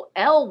real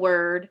L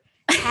word,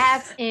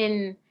 half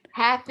in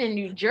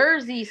New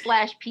Jersey /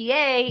 PA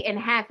and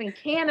half in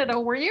Canada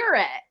where you're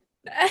at.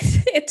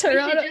 In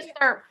Toronto. We should just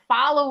start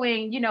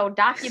following,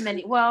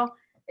 documenting. Well,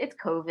 it's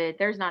COVID.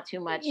 There's not too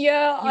much.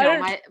 Yeah,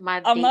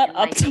 I'm not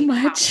up to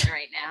much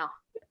right now.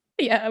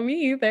 Yeah,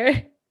 me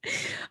either.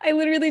 I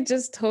literally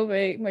just told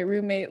my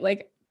roommate,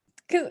 like,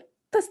 because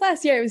this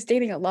last year I was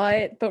dating a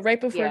lot, but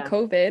right before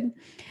COVID,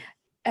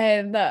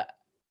 and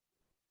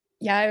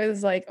I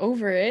was like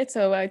over it.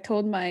 So I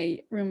told my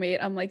roommate,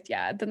 I'm like,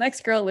 yeah, the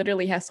next girl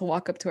literally has to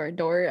walk up to our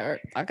door, or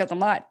because I'm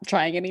not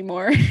trying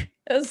anymore. It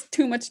was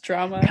too much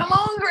drama. Come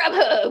on,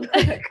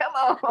 Grubhub. Come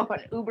on,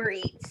 Uber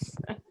Eats.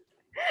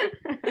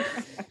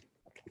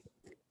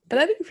 But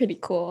that'd be pretty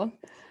cool.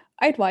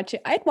 I'd watch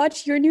it. I'd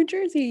watch your New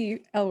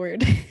Jersey L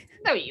word.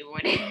 No, you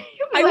wouldn't.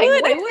 I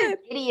would. What's this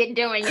idiot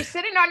doing? You're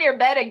sitting on your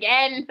bed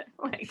again.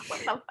 Like, what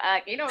the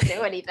fuck? You don't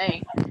do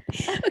anything.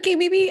 Okay,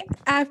 maybe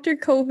after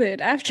COVID.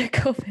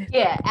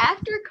 Yeah,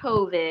 after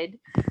COVID,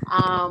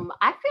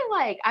 I feel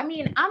like,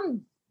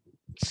 I'm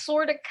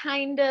sort of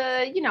kind of,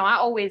 I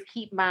always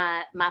keep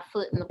my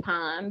foot in the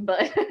pond,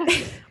 but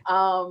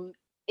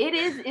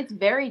it's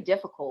very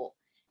difficult.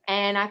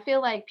 And I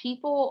feel like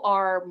people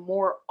are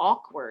more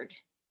awkward.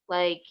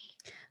 Like,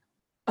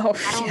 I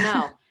don't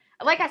know.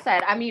 Like I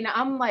said,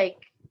 I'm like,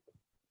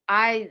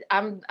 I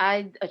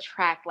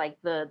attract like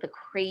the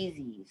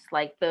crazies,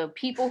 like the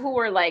people who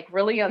are like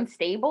really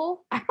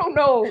unstable. I don't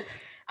know.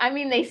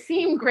 They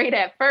seem great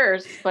at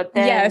first, but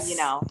then,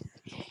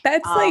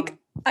 that's like,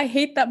 I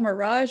hate that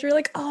mirage. You're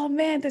like, oh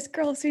man, this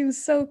girl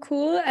seems so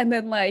cool. And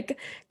then like a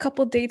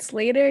couple dates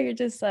later, you're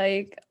just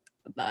like,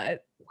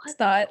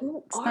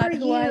 who are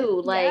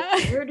you?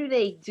 Where do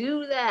they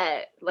do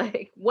that?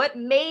 Like, what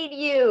made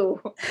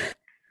you?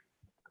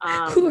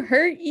 Who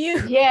hurt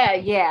you?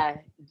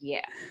 Yeah.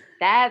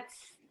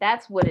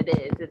 That's what it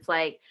is. It's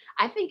like,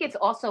 I think it's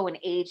also an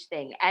age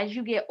thing. As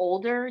you get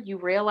older, you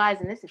realize,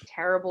 and this is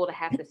terrible to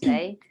have to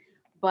say,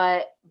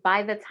 but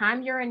by the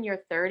time you're in your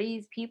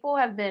 30s, people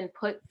have been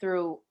put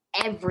through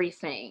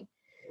everything.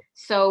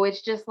 So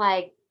it's just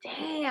like,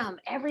 damn,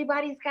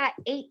 everybody's got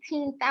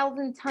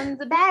 18,000 tons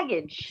of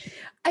baggage.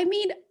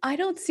 I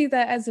don't see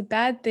that as a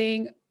bad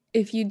thing.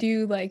 if you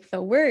do like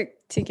the work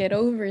to get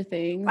over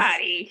things,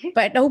 Buddy.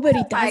 but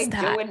nobody does Like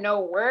that. doing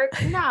no work?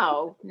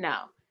 No.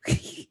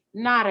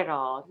 Not at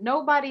all.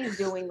 Nobody's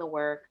doing the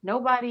work.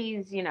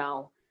 Nobody's,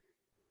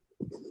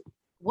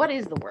 what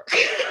is the work?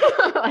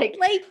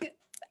 like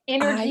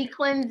energy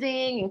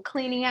cleansing and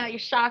cleaning out your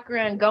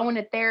chakra and going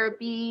to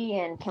therapy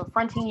and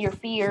confronting your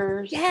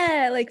fears.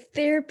 Yeah, like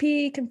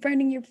therapy,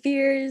 confronting your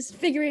fears,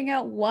 figuring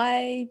out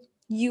why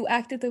you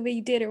acted the way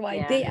you did or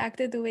why they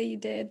acted the way you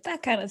did,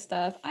 that kind of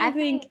stuff. I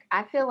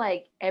feel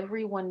like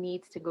everyone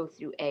needs to go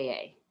through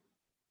AA.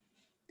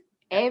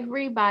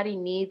 Everybody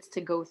needs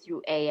to go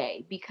through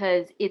AA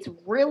because it's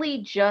really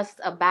just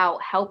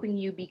about helping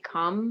you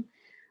become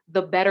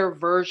the better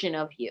version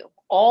of you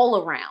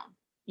all around,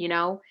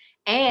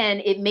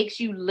 and it makes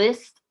you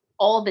list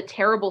all the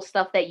terrible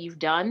stuff that you've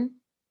done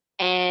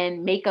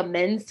and make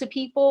amends to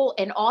people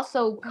and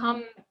also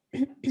come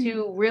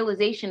to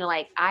realization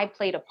like I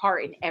played a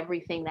part in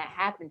everything that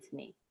happened to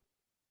me,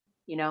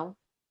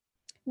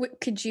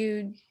 Could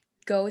you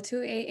go to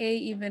AA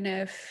even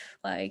if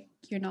like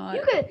you're not?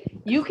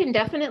 You can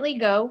definitely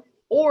go,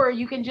 or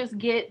you can just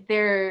get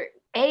their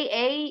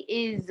AA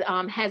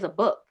has a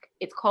book.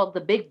 It's called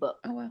The Big Book.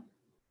 Oh wow.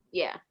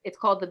 Yeah, it's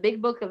called The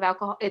Big Book of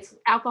Alcohol. It's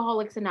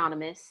Alcoholics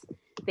Anonymous.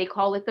 They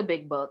call it The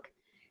Big Book.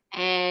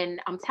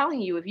 And I'm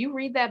telling you, if you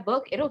read that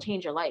book, it'll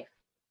change your life.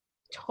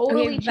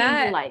 Totally change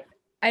your life.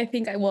 I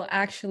think I will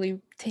actually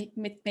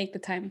make the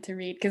time to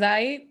read because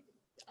I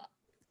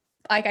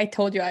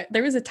told you,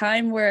 there was a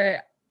time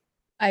where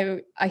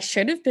I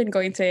should have been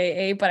going to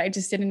AA, but I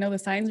just didn't know the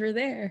signs were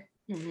there.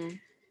 Mm-hmm.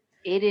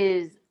 It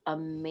is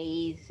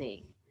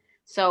amazing.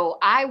 So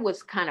I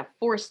was kind of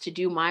forced to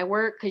do my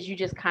work because you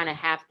just kind of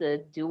have to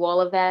do all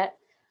of that.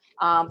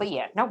 But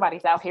yeah,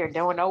 nobody's out here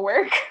doing no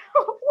work.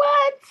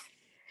 What?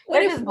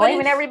 They're just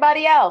blaming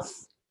everybody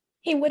else.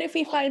 Hey, what if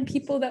we find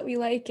people that we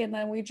like and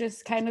then we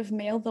just kind of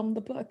mail them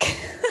the book?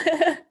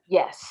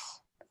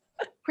 Yes.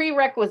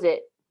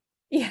 Prerequisite.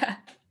 Yeah.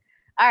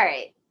 All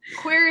right.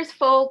 Queer as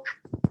Folk,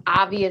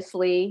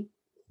 obviously.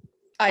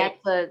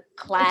 That's a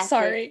classic. I'm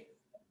sorry.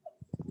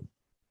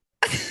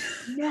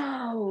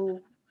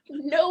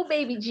 No,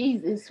 baby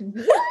Jesus.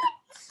 What?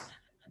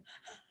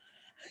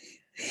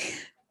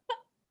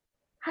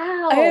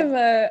 How?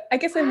 I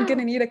guess I'm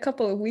gonna need a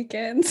couple of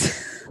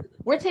weekends.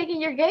 We're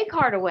taking your gay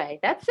card away.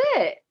 That's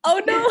it.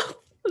 Oh no,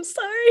 I'm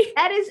sorry.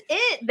 That is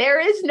it. There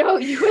is no,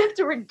 you have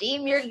to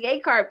redeem your gay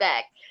card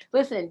back.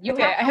 Listen,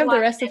 I have the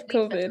rest of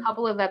COVID. A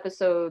couple of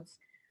episodes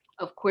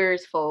of Queer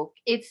as Folk.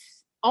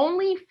 It's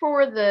only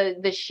for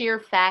the sheer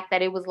fact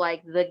that it was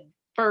like the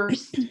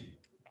first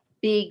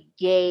big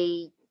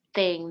gay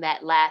thing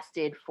that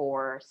lasted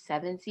for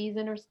 7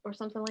 seasons or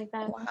something like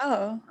that.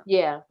 Wow.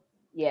 Yeah.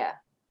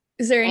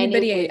 Is there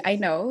anybody I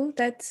know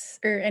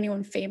or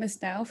anyone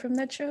famous now from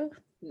that show?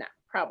 No,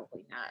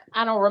 probably not.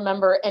 I don't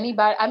remember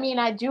anybody. I mean,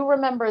 I do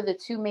remember the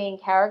 2 main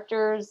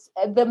characters.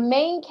 The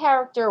main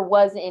character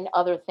was in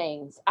other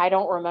things. I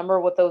don't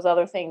remember what those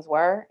other things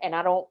were, and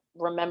I don't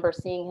remember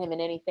seeing him in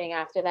anything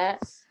after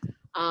that.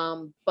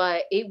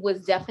 But it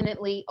was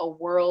definitely a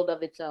world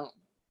of its own.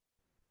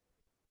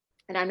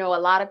 And I know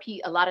a lot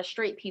of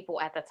straight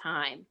people at the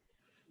time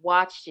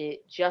watched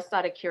it just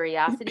out of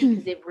curiosity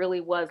because it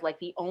really was like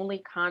the only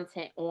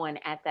content on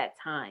at that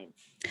time.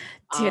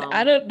 Dude,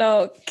 I don't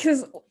know.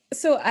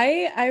 So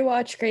I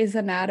watched Grey's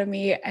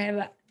Anatomy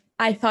and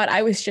I thought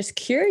I was just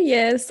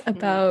curious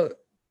about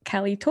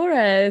Kelly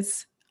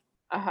Torres.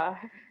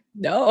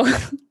 No.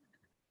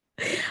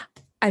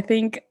 I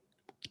think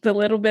the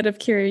little bit of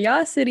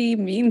curiosity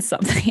means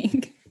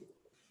something.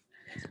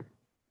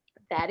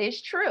 That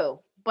is true.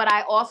 But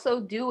I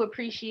also do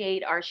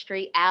appreciate our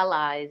straight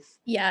allies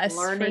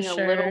learning a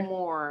little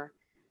more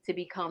to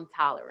become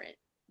tolerant,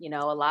 a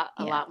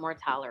lot more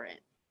tolerant,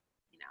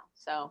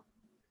 so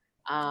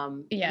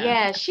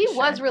she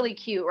was really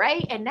cute,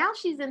 right? And now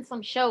she's in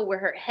some show where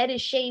her head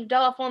is shaved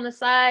off on the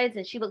sides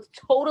and she looks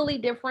totally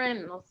different.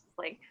 And I was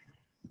like,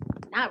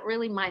 not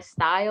really my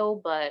style,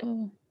 but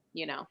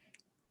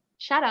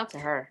shout out to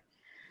her.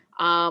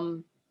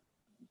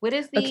 What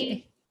is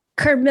the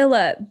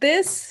Carmilla,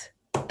 this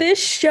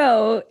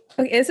show,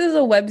 this is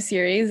a web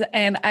series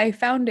and I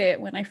found it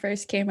when I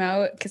first came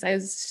out because I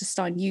was just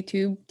on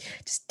YouTube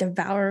just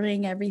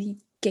devouring every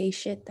gay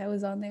shit that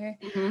was on there.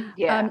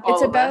 Yeah,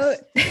 it's about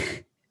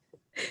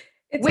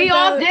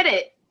all did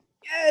it.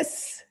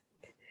 Yes,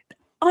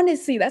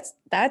 honestly, that's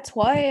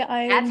why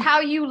that's how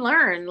you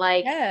learn.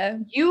 Like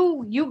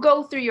you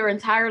go through your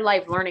entire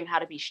life learning how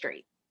to be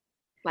straight.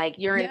 Like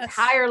your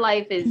entire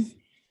life is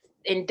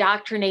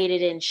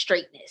indoctrinated in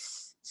straightness.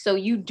 So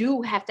you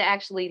do have to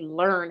actually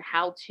learn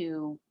how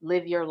to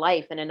live your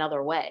life in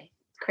another way.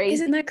 Crazy.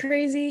 Isn't that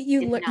crazy?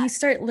 You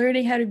start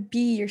learning how to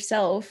be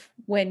yourself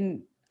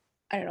when,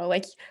 I don't know,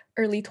 like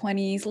early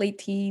 20s, late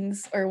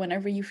teens, or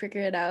whenever you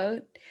figure it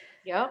out.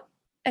 Yep.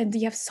 And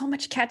you have so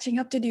much catching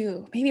up to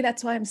do. Maybe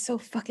that's why I'm so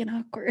fucking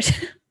awkward.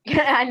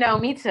 Yeah, I know.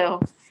 Me too.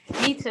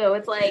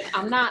 It's like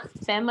I'm not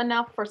femme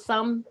enough for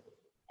some,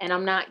 and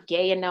I'm not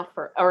gay enough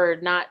or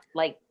not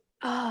like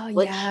Oh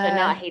butch enough. I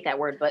yeah. hate that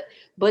word, but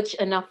butch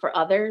enough for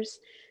others.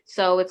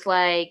 So it's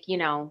like,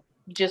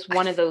 just I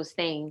one of those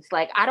things.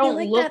 Like I feel don't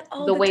like look that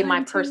all the the way my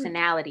time too.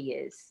 personality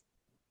is.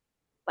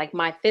 Like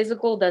my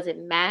physical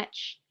doesn't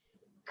match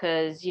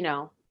because,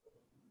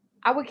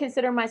 I would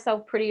consider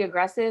myself pretty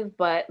aggressive,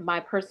 but my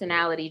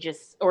personality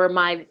or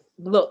my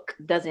look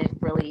doesn't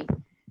really,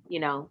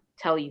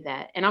 tell you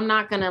that. And I'm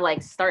not going to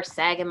like start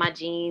sagging my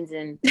jeans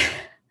and,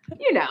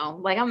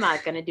 like I'm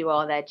not going to do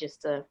all that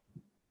just to,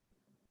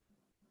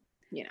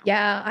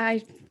 Yeah,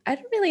 I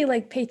don't really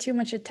like pay too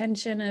much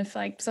attention if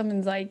like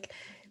someone's like,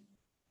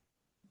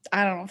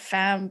 I don't know,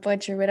 femme,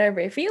 butch or whatever.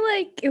 I feel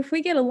like if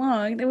we get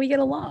along, then we get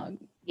along.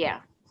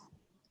 Yeah.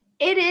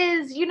 It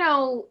is,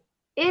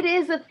 it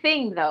is a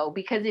thing though,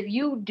 because if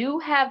you do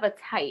have a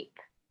type,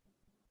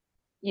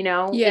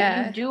 if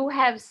you do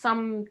have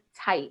some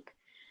type,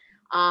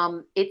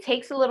 it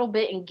takes a little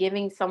bit in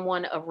giving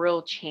someone a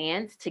real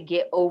chance to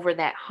get over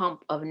that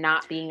hump of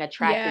not being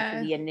attracted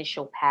to the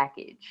initial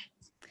package.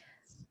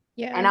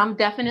 Yeah. And I'm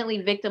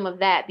definitely victim of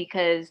that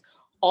because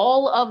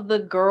all of the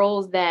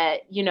girls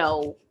that,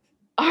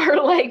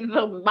 are like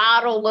the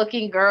model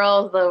looking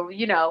girls,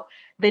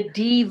 the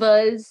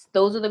divas,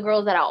 those are the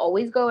girls that I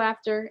always go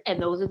after.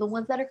 And those are the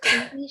ones that are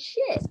crazy as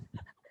shit.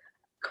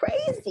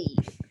 Crazy.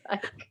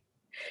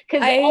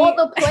 Because all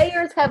the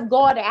players have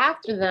gone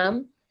after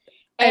them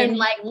and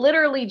like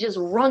literally just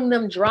wrung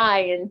them dry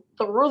and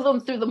threw them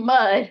through the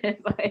mud.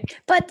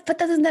 But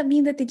doesn't that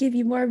mean that they give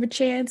you more of a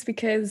chance?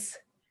 Because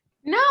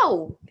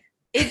no,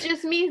 it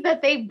just means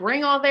that they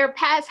bring all their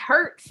past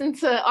hurts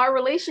into our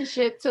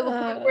relationship to the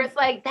point where it's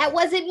like, that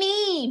wasn't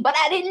me, but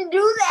I didn't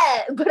do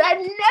that. But I've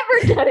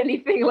never done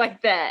anything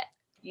like that.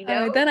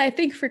 Then I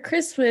think for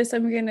Christmas,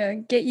 I'm going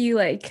to get you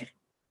like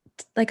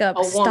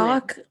a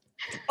stock. Woman.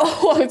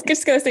 Oh, I was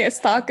just going to say a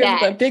stock of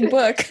the big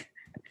book.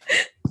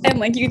 And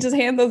like you just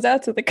hand those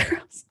out to the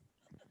girls.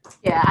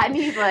 Yeah, I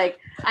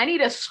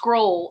need a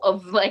scroll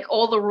of like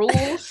all the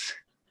rules.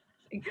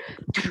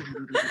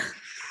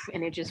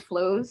 And it just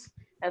flows.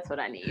 That's what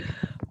I need.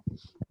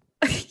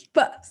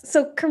 But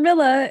so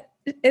Camilla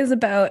is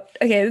about,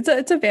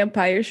 it's a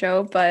vampire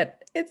show,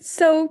 but it's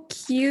so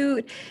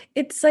cute.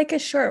 It's like a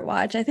short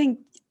watch. I think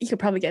you could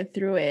probably get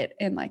through it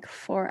in like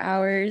 4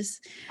 hours.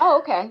 Oh,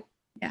 okay.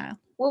 Yeah.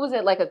 What was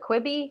it, like a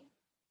Quibi?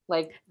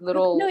 Like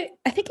little... No,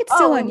 I think it's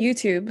still on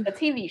YouTube. A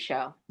TV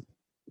show.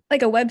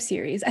 Like a web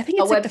series. I think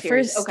it's like the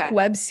first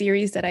web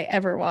series that I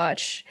ever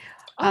watched.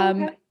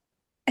 I'm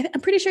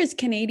pretty sure it's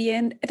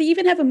Canadian. They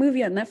even have a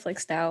movie on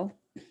Netflix now.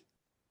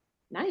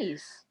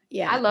 Nice.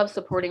 Yeah. I love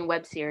supporting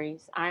web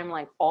series. I'm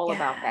like all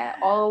about that.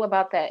 All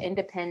about that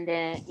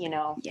independent,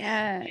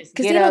 Yeah. Just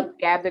get up,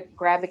 grab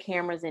the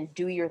cameras and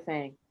do your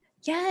thing.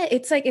 Yeah,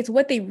 it's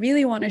what they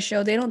really want to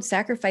show. They don't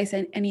sacrifice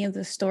any of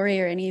the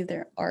story or any of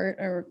their art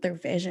or their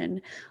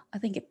vision. I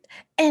think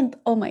and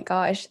oh my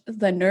gosh,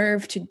 the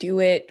nerve to do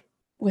it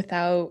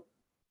without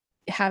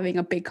having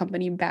a big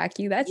company back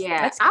you. That's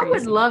crazy. I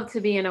would love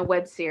to be in a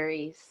web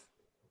series.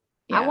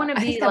 Yeah, I want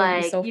to be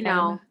like,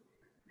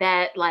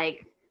 that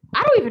like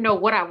I don't even know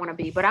what I want to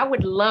be, but I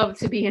would love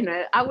to be in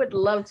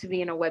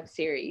a web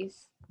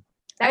series.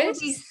 That would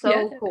be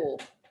so cool.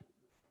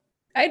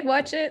 I'd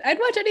watch it. I'd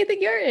watch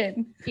anything you're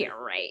in. Yeah,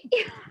 right.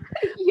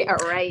 Yeah,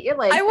 right. You're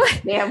like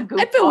damn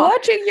goofball. I've been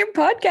watching your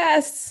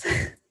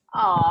podcasts.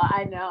 Oh,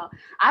 I know.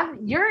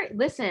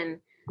 Listen,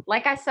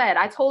 like I said,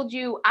 I told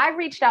you, I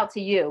reached out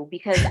to you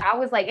because I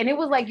was like, and it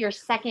was like your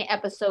second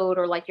episode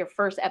or like your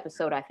first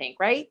episode, I think,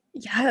 right?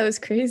 Yeah, that was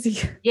crazy.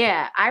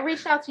 Yeah, I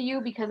reached out to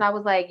you because I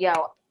was like, yo,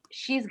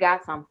 she's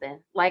got something.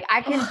 Like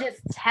I can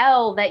just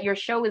tell that your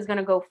show is going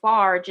to go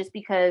far just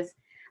because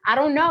I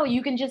don't know.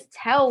 You can just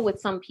tell with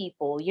some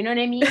people, you know what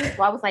I mean?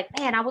 So I was like,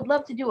 man, I would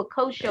love to do a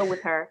co-show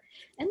with her.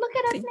 And look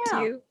at us Thank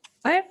now. you.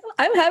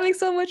 I'm having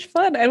so much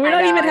fun, and we're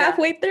not even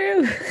halfway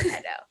through.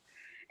 I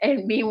know.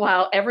 And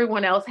meanwhile,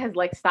 everyone else has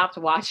like stopped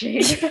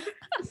watching.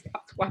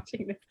 Stopped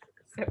watching this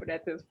episode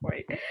at this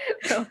point.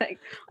 So like,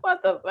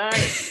 what the fuck?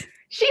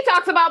 She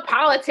talks about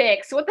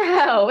politics. What the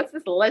hell? What's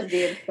this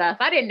lesbian stuff?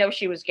 I didn't know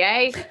she was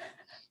gay.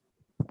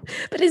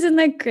 But isn't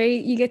that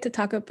great? You get to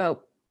talk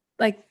about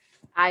like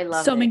I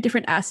love so many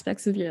different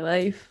aspects of your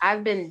life.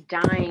 I've been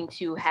dying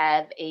to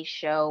have a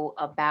show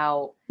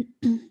about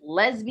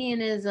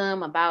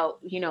lesbianism, about,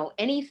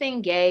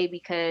 anything gay,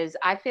 because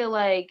I feel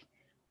like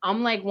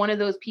I'm like one of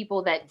those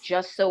people that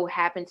just so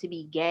happen to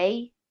be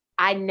gay.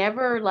 I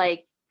never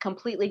like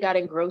completely got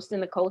engrossed in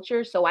the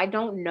culture, so I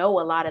don't know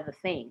a lot of the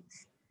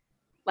things.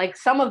 Like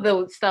some of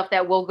the stuff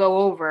that we'll go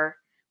over,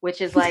 which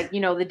is like,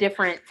 the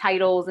different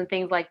titles and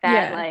things like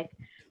that. Yeah. Like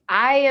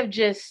I have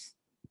just,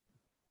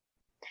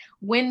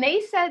 when they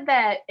said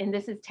that, and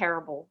this is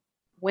terrible,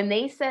 when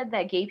they said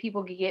that gay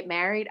people could get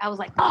married, I was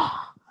like, oh,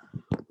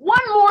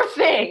 one more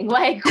thing.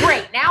 Like,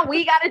 great. Now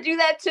we got to do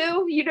that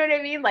too. You know what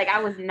I mean? Like, I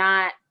was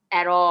not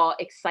at all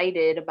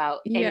excited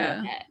about any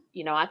of that.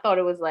 I thought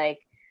it was like,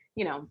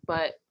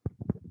 but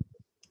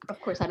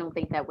of course I don't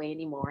think that way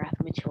anymore.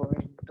 I've matured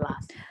and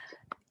blossomed.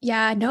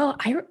 Yeah, no,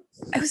 it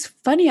was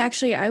funny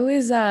actually. I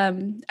was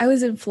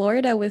in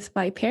Florida with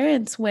my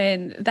parents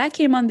when that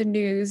came on the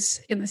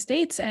news in the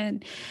States,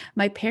 and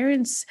my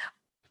parents,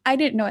 I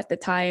didn't know at the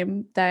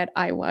time that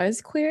I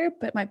was queer,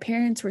 but my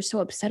parents were so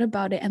upset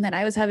about it. And then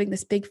I was having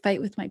this big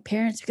fight with my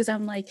parents because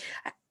I'm like,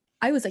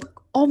 I was like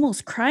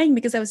almost crying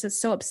because I was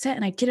just so upset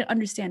and I didn't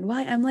understand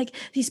why. I'm like,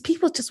 these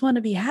people just want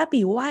to be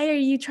happy. Why are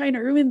you trying to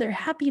ruin their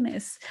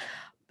happiness?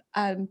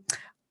 I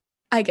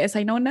guess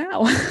I know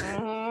now.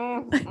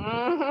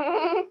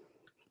 Mm-hmm.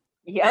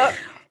 Yep.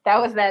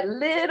 That was that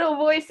little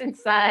voice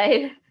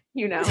inside,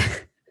 you know.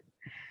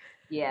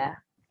 Yeah,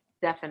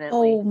 definitely.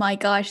 Oh my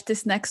gosh,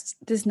 this next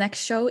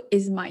show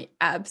is my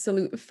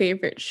absolute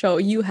favorite show.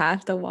 You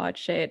have to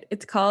watch it.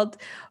 It's called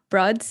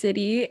Broad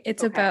City.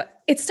 It's about,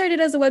 it started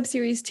as a web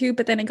series too,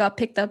 but then it got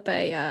picked up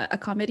by a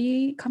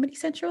Comedy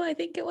Central, I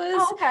think it was.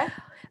 Oh, okay.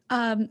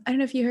 I don't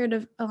know if you heard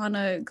of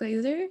Alana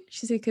Glazer.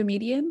 She's a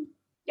comedian.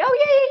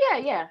 Oh,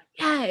 yeah.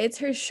 Yeah, it's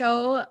her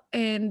show,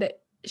 and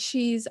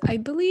she's, I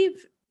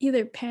believe,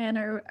 either pan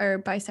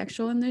or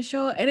bisexual in the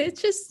show, and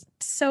it's just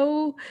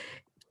so,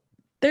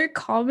 their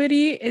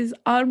comedy is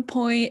on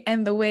point,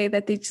 and the way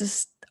that they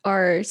just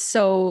are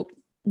so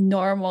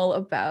normal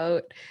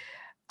about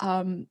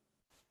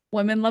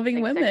women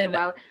loving women.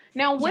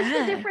 Now, what's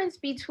the difference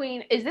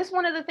between, is this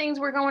one of the things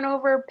we're going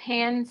over,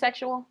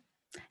 pansexual?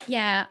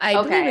 Yeah, I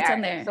believe it's on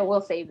there. So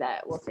we'll save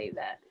that.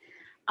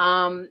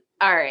 All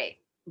right.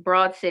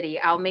 Broad City.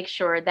 I'll make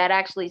sure. That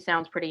actually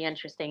sounds pretty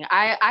interesting.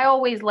 I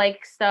always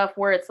like stuff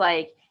where it's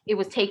like it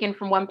was taken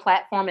from one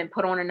platform and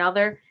put on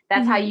another.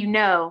 That's how you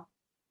know.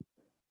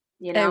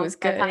 You know, it was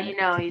good. That's how you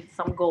know it's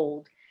some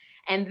gold.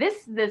 And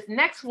this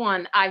next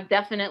one, I've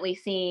definitely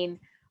seen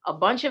a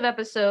bunch of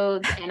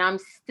episodes, and I'm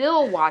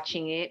still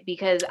watching it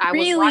because I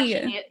was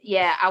watching it.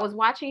 Yeah, I was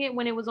watching it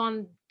when it was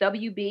on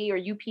WB or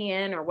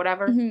UPN or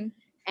whatever,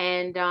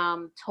 and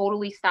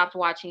totally stopped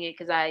watching it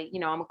because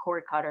I'm a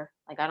cord cutter.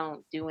 Like, I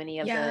don't do any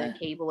of the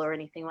cable or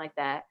anything like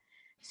that.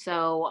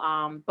 So,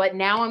 but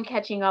now I'm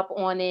catching up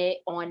on it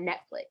on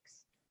Netflix.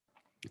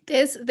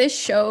 This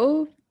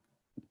show,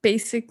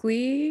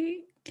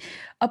 basically,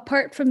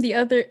 apart from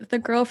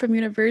the girl from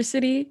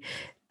University,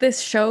 this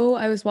show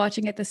I was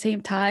watching at the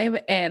same time,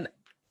 and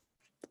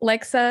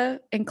Lexa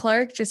and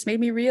Clark just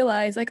made me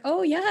realize, like,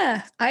 oh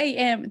yeah, I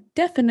am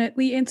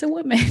definitely into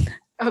women.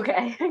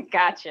 Okay,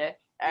 gotcha.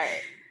 All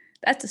right.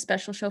 That's a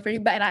special show for you,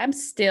 but I'm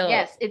still...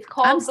 Yes, it's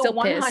called The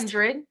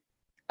 100. Pissed.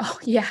 Oh,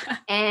 yeah.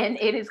 And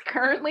it is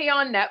currently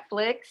on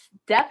Netflix.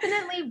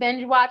 Definitely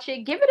binge watch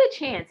it. Give it a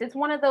chance. It's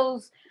one of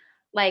those,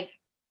 like,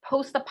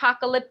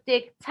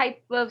 post-apocalyptic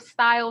type of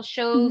style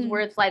shows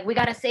where it's like, we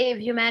got to save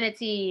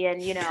humanity. And,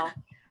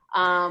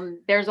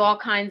 there's all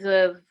kinds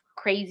of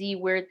crazy,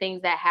 weird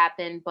things that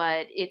happen,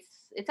 but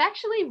it's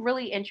actually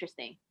really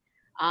interesting.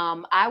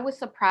 I was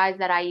surprised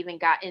that I even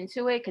got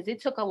into it because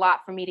it took a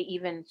lot for me to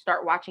even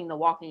start watching The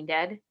Walking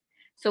Dead.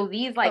 So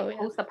these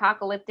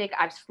post-apocalyptic,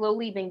 I've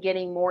slowly been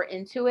getting more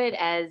into it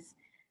as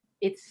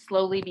it's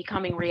slowly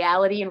becoming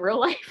reality in real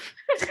life.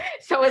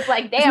 So it's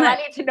like, damn, I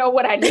need to know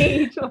what I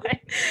need.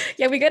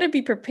 Yeah, we got to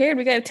be prepared.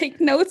 We got to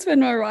take notes when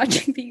we're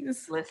watching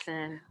these.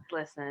 Listen.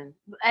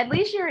 At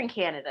least you're in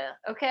Canada,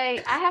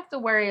 okay? I have to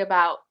worry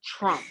about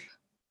Trump.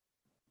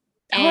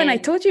 And I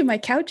told you my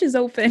couch is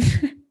open.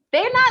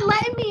 They're not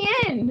letting me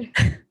in.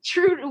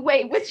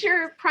 Wait, what's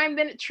your prime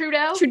minister?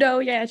 Trudeau?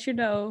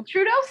 Trudeau.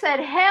 Trudeau said,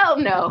 hell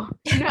no.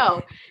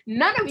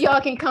 None of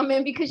y'all can come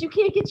in because you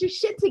can't get your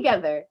shit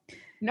together.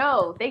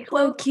 No, they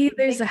close. Low-key,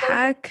 there's a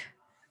hack.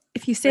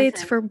 If you say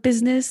it's for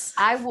business.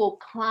 I will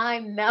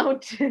climb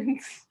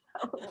mountains.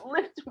 I will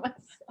lift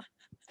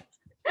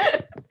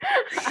myself.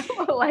 I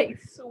will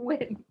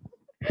swim.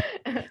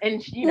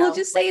 And we'll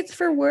just say it's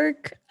for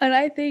work. And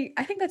I think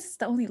that's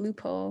the only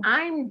loophole.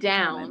 I'm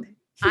down.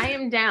 I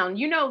am down.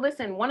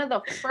 Listen, one of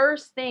the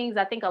first things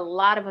I think a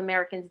lot of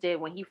Americans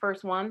did when he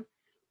first won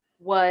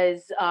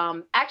was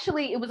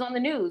actually, it was on the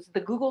news.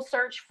 The Google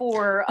search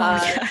for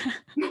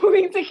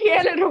moving to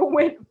Canada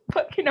went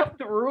fucking up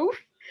the roof.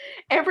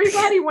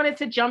 Everybody wanted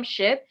to jump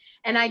ship.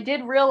 And I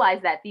did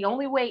realize that the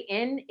only way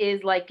in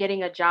is like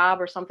getting a job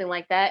or something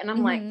like that. And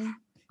I'm like,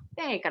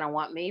 they ain't gonna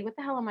want me. What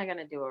the hell am I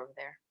gonna do over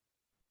there?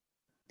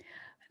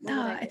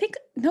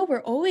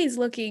 We're always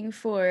looking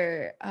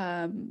for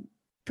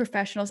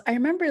professionals. I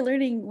remember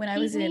learning when I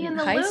was in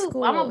high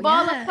school. I'm a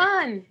ball of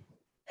fun.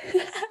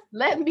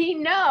 Let me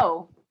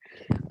know.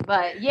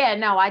 But yeah,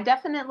 no, I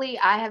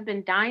have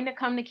been dying to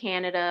come to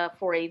Canada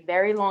for a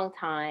very long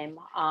time.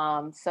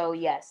 So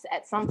yes,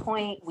 at some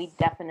point we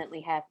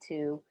definitely have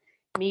to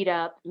meet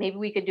up. Maybe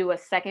we could do a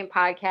second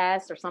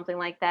podcast or something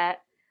like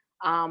that.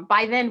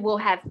 By then we'll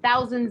have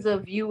thousands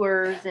of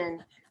viewers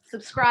and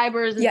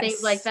subscribers and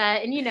things like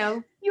that. And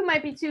you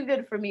might be too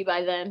good for me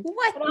by then.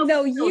 What?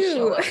 No,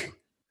 you.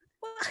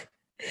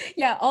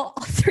 Yeah, all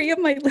three of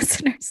my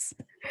listeners.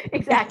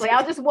 Exactly.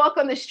 I'll just walk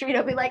on the street.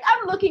 I'll be like,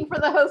 I'm looking for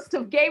the host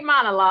of Gay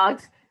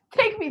Monologues.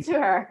 Take me to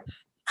her.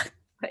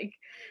 Like,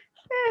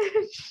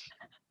 this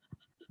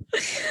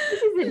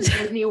is in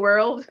Disney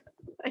World.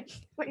 Like,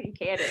 fucking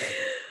Canada.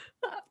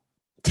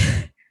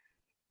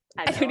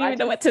 I I know. don't even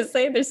know what to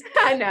say. There's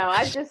I know.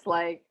 I just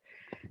like,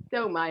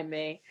 don't mind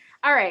me.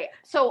 All right.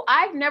 So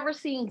I've never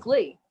seen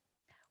Glee.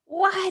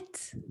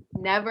 what?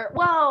 Never.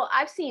 Well,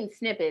 I've seen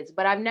snippets,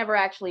 but I've never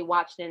actually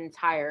watched an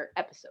entire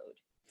episode.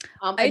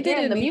 I Again, the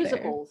didn't either.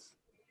 musicals.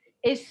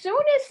 As soon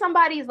as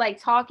somebody's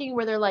like talking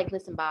where they're like,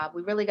 listen, Bob,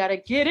 we really got to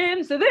get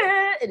into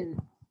this and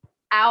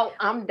out,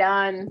 I'm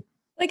done.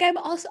 Like I'm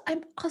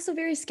also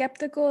very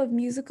skeptical of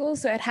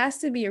musicals, so it has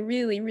to be a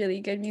really,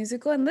 really good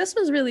musical. And this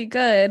was really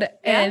good.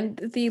 Yeah?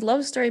 And the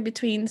love story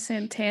between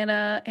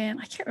Santana and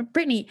I can't remember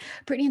Brittany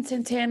and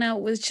Santana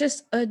was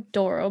just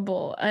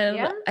adorable. And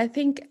Yeah? I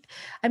think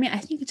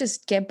you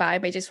just get by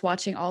just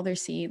watching all their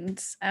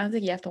scenes. I don't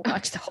think you have to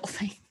watch the whole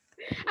thing.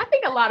 I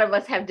think a lot of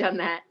us have done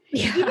that.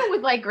 Yeah. Even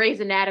with like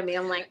Grey's Anatomy,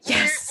 I'm like,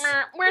 Yes.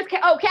 Where's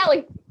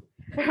Callie?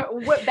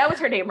 That was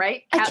her name,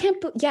 right? I can't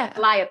believe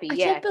Calliope, I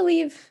yeah. can't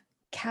believe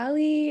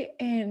Callie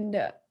and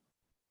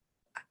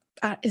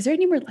is there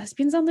any more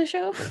lesbians on the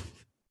show?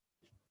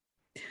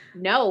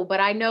 No, but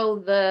I know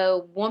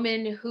the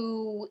woman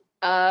who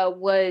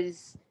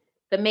was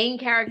the main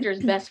character's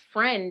best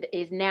friend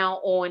is now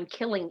on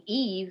Killing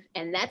Eve,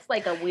 and that's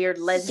like a weird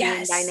lesbian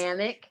Yes.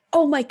 dynamic.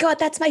 Oh my god,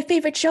 that's my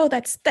favorite show.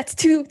 That's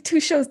two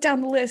shows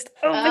down the list.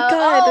 Oh my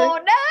god. Oh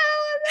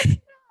no!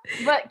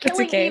 But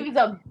Killing okay. Eve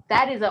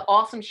is an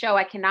awesome show.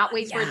 I cannot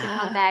wait for it to Yeah.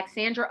 come back.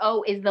 Sandra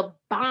Oh is the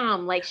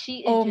bomb. Like she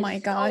is Oh just my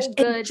gosh. so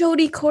good. And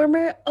Jodie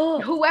Comer. Oh.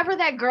 Whoever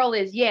that girl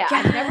is, yeah,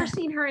 I've never Yeah.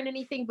 seen her in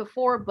anything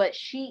before, but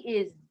she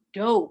is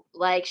dope.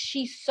 Like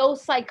she's so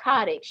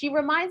psychotic. She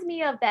reminds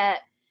me of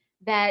that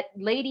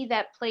lady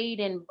that played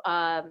in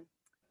darn,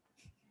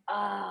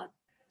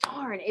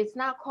 it's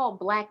not called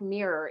Black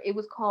Mirror. It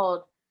was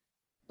called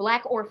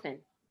Black Orphan.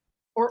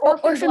 Or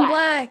Orphan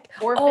Black.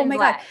 Orphan Oh my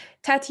Black. god.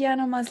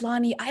 Tatiana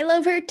Maslany. I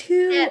love her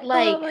too. That,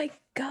 like, oh my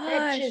That's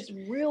gosh. just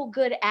real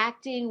good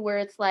acting where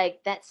it's like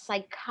that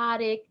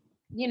psychotic,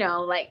 you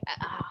know, like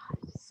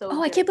so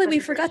Oh, I good. can't believe Such we a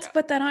great forgot to show.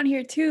 put that on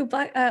here too.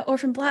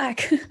 Orphan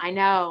Black. I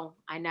know.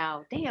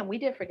 Damn, we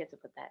did forget to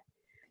put that.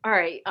 All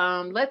right.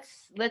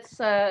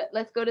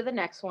 Let's go to the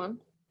next one.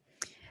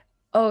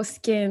 Oh,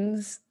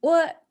 Skins.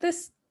 Well,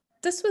 this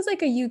was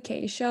like a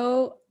UK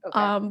show.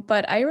 Okay.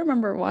 But I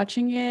remember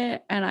watching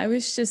it and I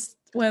was just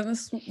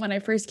when I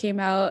first came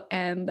out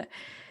and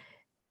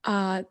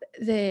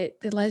the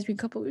lesbian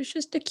couple was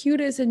just the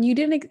cutest and you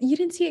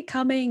didn't see it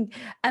coming.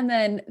 And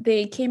then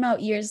they came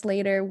out years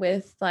later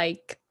with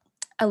like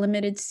a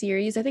limited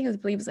series. I believe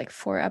it was like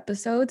 4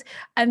 episodes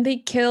and they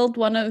killed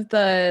one of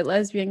the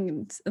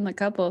lesbians in the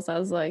couple. So I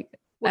was like,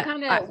 What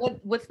kind of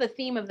what's the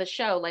theme of the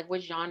show? Like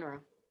what genre?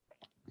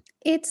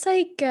 it's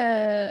like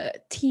a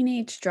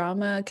teenage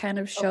drama kind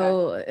of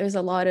show. There's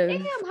a lot of Damn,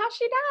 how'd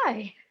she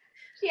die?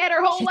 She had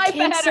her whole She life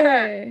ahead of her.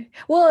 cancer.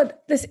 Well,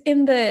 this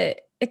in the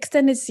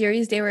extended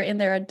series, they were in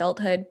their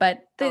adulthood,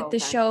 but Oh, okay. the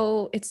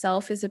show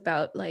itself is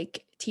about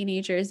like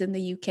teenagers in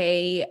the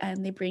UK,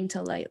 and they bring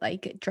to light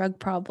like drug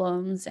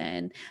problems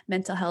and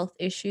mental health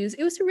issues.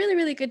 It was a really,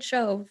 really good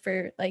show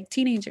for like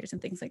teenagers and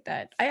things like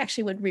that. I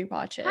actually would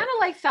rewatch it. Kind of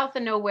like South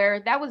of Nowhere.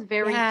 That was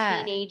very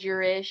Yeah.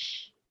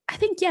 teenager-ish. I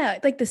think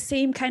like the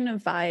same kind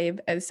of vibe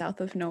as South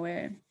of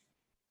Nowhere.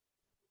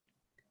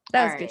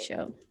 That was a good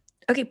Alright. show.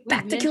 Okay,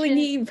 back to Killing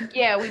mentioned- Eve.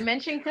 Yeah, we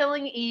mentioned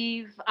Killing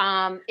Eve.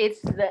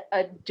 It's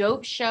a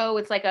dope show.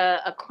 It's like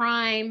a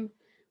crime.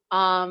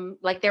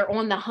 Like they're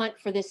on the hunt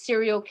for this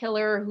serial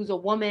killer who's a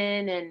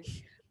woman,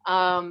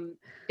 and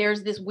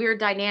there's this weird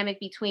dynamic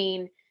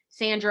between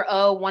Sandra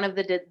Oh, one of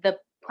the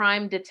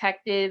prime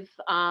detective,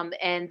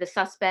 and the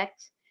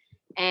suspect.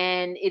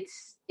 And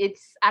it's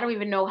I don't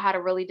even know how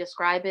to really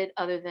describe it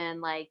other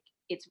than like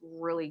it's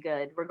really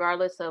good,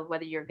 regardless of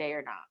whether you're gay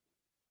or not.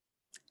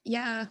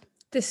 Yeah,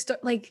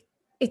 like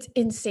it's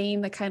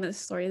insane the kind of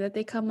story that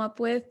they come up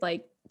with,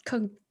 like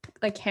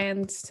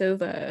hands to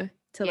the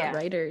Yeah.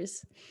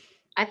 writers.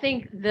 I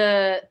think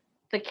the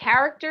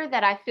character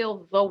that I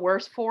feel the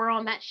worst for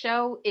on that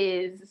show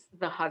is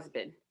the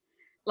husband.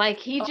 Like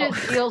he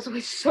just deals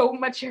with so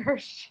much of her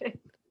shit.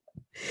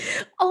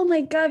 Oh my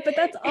god, but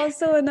that's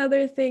also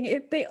another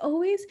thing. They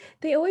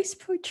always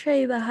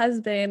portray the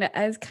husband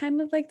as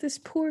kind of like this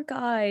poor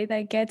guy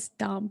that gets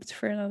dumped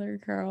for another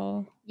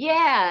girl.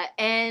 Yeah,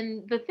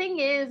 and the thing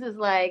is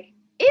like,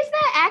 is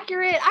that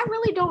accurate? I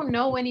really don't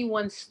know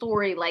anyone's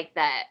story like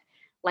that.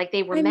 Like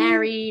they were I mean-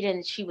 married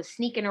and she was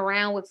sneaking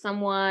around with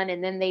someone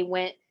and then they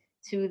went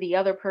to the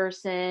other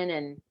person,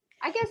 and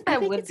I guess that I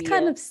think would it's be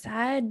kind it. of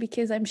sad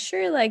because I'm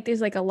sure like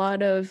there's like a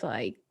lot of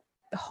like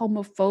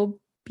homophobia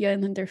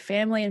in their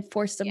family and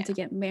force them Yeah. to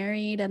get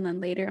married, and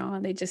then later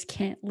on they just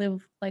can't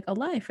live like a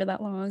life for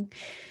that long.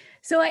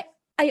 So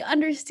I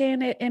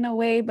understand it in a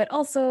way, but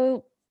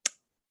also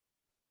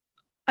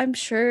I'm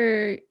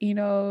sure,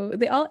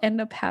 they all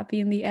end up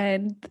happy in the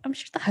end. I'm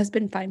sure the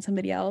husband finds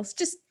somebody else,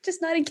 just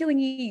not in Killing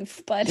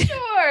Eve, but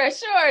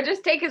Sure.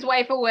 Just take his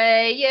wife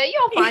away. Yeah,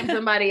 you'll find Yeah.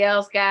 somebody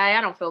else, guy.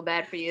 I don't feel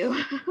bad for you.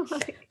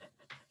 Like,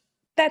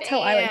 that's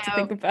how I like to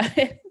think about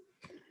it.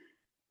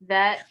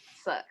 that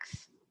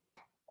sucks.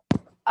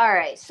 All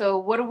right, so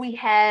what do we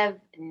have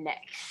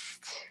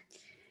next?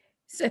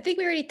 So I think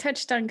we already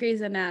touched on Grey's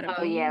Anatomy.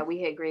 Oh yeah, we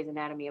hit Grey's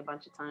Anatomy a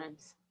bunch of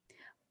times.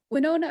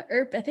 Winona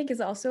Earp, I think, is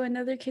also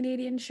another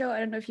Canadian show. I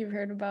don't know if you've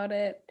heard about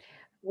it.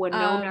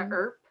 Winona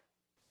Earp.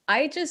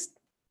 I just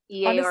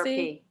EARP.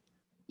 honestly,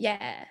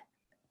 yeah.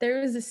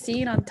 There was a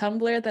scene on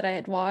Tumblr that I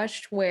had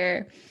watched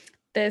where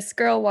this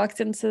girl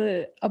walks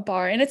into a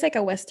bar, and it's like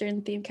a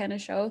Western themed kind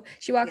of show.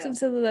 She walks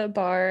into the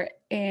bar,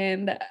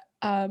 and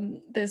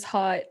this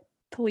hot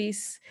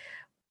police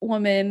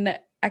woman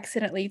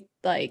accidentally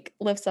like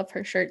lifts up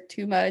her shirt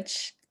too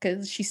much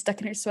because she's stuck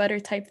in her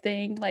sweater type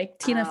thing, like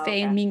Tina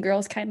Fey and Mean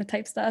Girls kind of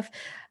type stuff.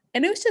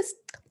 And it was just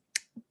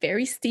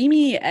very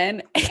steamy,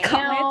 and it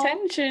caught my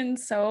attention,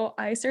 so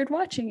I started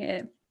watching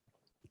it.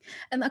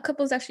 And that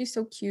couple is actually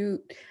so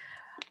cute.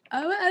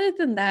 Other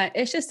than that,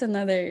 it's just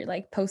another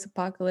like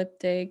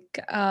post-apocalyptic,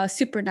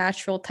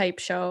 supernatural type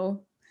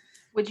show.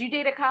 Would you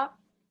date a cop?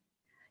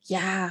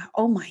 Yeah.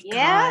 Oh my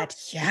God.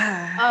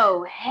 Yeah.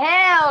 Oh,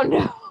 hell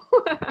no.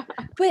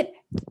 But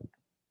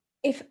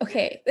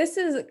this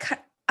is,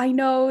 I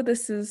know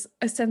this is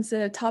a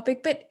sensitive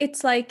topic, but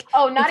it's like,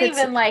 oh, not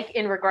even like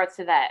in regards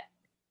to that.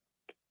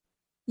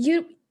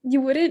 You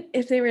wouldn't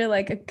if they were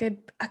like a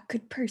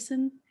good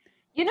person.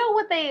 You know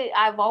what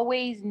I've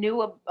always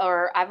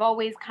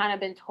kind of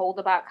been told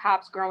about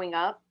cops growing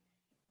up?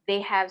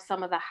 They have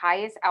some of the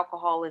highest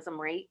alcoholism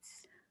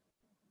rates.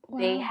 Wow.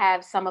 They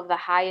have some of the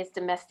highest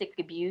domestic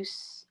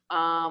abuse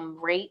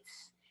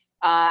rates.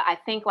 I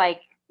think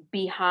like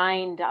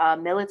behind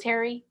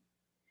military.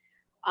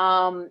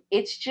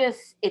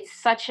 It's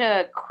such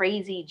a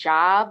crazy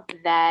job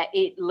that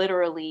it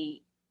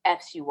literally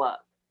F's you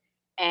up.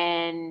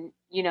 And,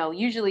 you know,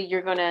 usually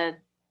you're going to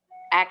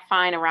act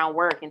fine around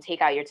work and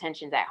take out your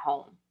tensions at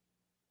home.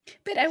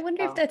 But I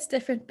wonder if that's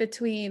different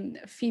between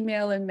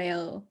female and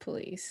male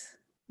police.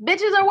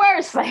 Bitches are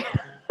worse. Like,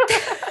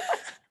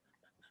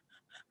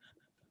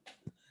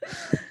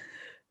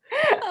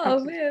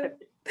 oh man.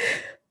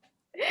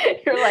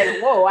 You're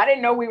like, whoa, I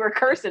didn't know we were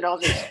cursing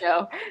on this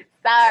show.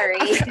 Sorry.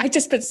 I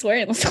just been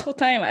swearing this whole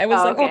time. I was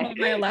like, okay. Oh,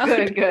 am I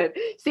allowed? Good.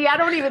 See, I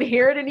don't even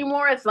hear it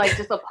anymore. It's like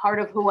just a part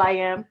of who I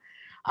am.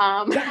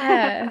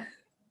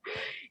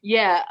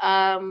 Yeah.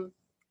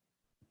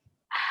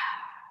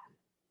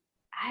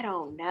 I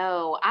don't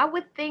know. I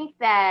would think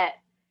that,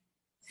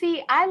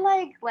 see, I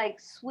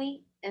like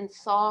sweet and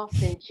soft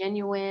and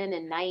genuine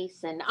and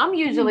nice. And I'm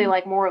usually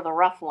like more of the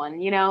rough one,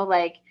 you know,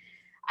 like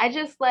I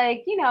just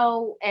like, you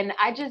know, and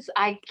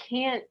I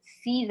can't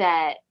see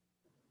that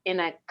in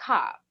a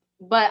cop,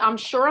 but I'm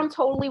sure I'm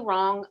totally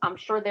wrong. I'm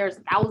sure there's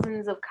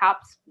thousands of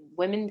cops,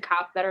 women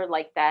cops that are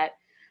like that.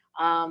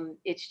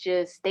 It's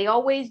just, they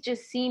always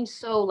just seem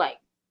so like,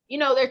 you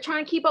know, they're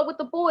trying to keep up with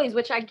the boys,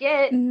 which I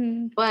get, but you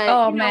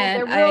know,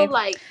 they're real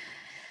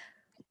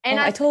and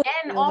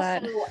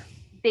also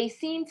they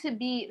seem to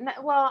be,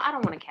 well, I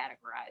don't want to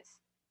categorize,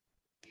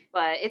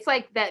 but it's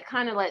like that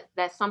kind of like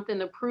that something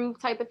to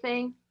prove type of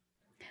thing,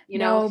 you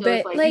know, so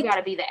it's like you got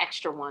to be the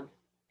extra one.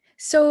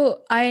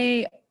 So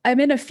I'm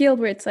in a field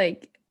where it's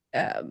like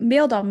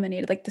male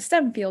dominated, like the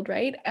STEM field,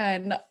 right?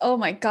 And oh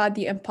my God,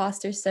 the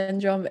imposter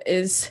syndrome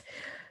is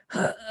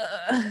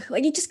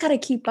like you just got to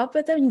keep up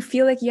with them. You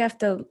feel like you have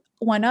to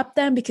one up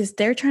them because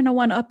they're trying to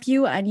one up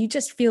you, and you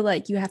just feel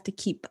like you have to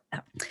keep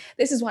up.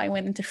 This is why I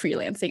went into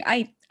freelancing.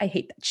 I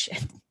hate that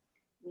shit.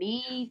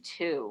 Me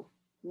too.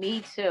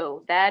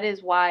 That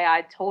is why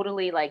I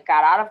totally like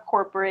got out of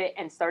corporate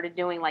and started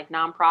doing like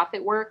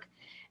nonprofit work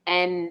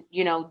and,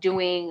 you know,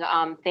 doing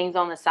things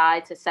on the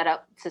side to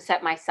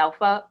set myself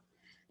up.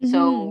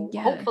 So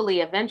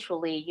hopefully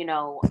eventually, you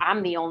know,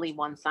 I'm the only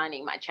one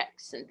signing my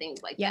checks and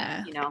things like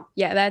that, you know?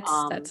 Yeah,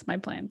 that's my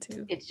plan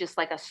too. It's just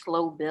like a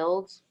slow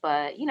build,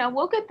 but you know,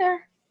 we'll get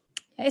there.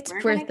 It's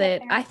worth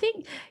it. I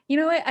think, you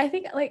know what? I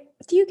think like,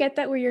 do you get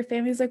that where your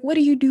family's like, what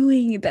are you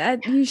doing?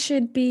 That you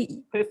should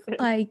be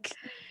like.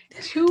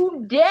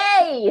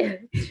 Today,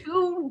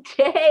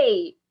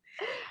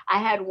 I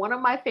had one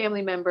of my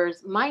family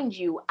members, mind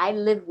you, I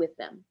live with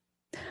them.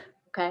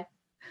 Okay.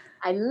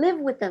 I live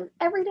with them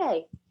every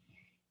day.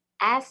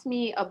 Ask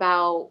me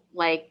about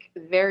like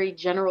very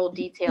general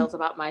details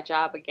about my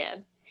job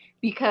again,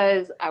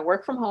 because I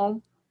work from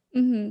home.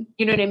 You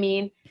know what I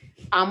mean?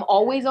 I'm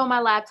always on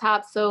my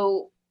laptop.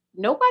 So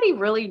nobody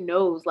really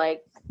knows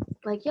like,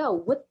 yo,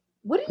 what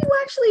do you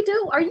actually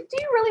do? Do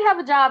you really have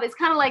a job? It's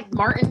kind of like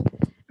Martin.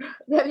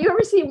 Have you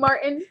ever seen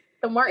Martin,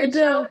 the Martin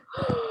show?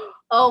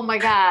 Oh my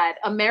God.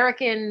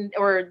 American,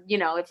 or, you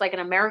know, it's like an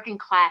American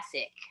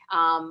classic,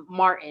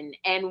 Martin.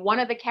 And one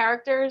of the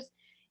characters,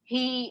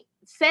 he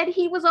said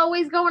he was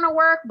always going to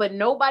work, but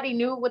nobody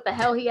knew what the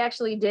hell he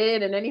actually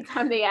did. And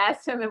anytime they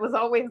asked him, it was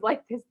always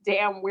like this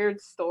damn weird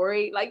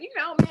story. Like, you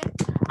know, man,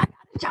 I got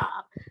a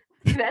job,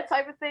 that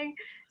type of thing.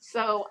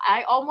 So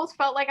I almost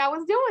felt like I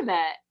was doing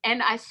that.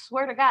 And I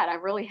swear to God, I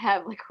really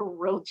have like a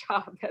real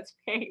job that's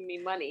paying me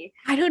money.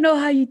 I don't know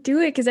how you do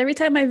it, because every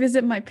time I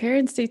visit my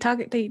parents, they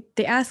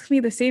ask me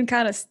the same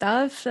kind of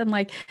stuff and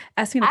like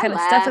ask me the kind of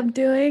stuff I'm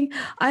doing.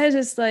 I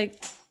just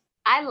like,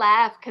 I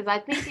laugh because I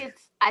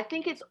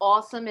think it's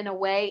awesome in a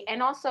way.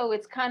 And also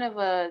it's kind of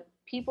a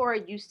people are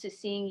used to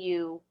seeing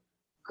you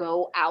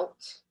go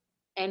out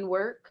and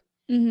work,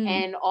 Mhm.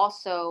 and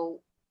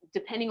also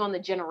depending on the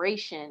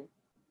generation,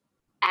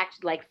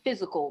 act like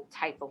physical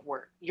type of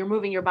work. You're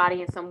moving your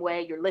body in some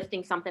way, you're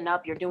lifting something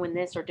up, you're doing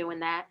this or doing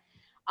that.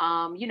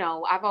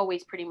 I've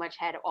always pretty much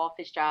had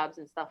office jobs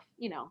and stuff,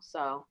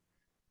 so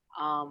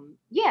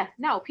yeah,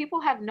 no, people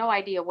have no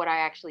idea what I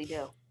actually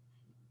do.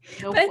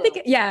 No But I think,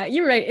 clue. yeah,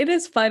 you're right. It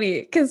is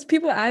funny because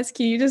people ask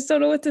you, you just don't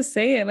know what to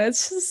say. And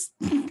it's just,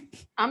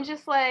 I'm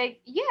just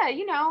like, yeah,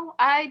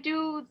 I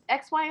do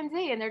X, Y, and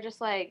Z. And they're just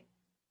like,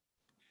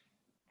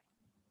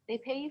 they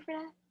pay you for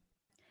that?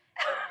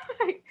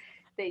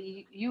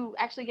 You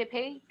actually get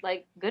paid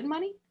like good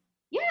money?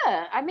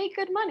 Yeah, I make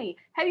good money.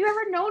 Have you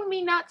ever known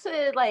me not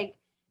to like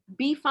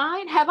be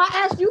fine? Have I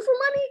asked you for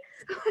money?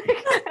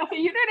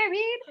 You know what I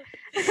mean?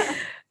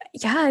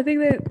 yeah, I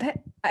think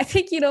I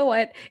think, you know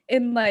what,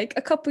 in like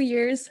a couple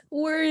years,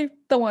 we're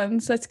the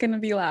ones that's going to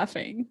be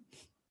laughing.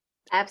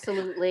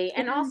 Absolutely.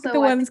 And We're also, the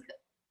ones.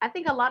 I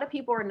think a lot of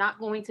people are not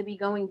going to be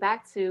going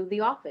back to the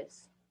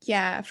office.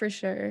 Yeah, for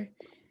sure.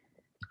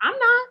 I'm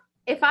not.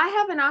 If I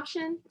have an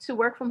option to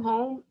work from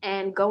home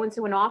and go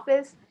into an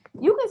office,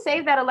 you can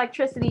save that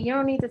electricity. You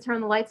don't need to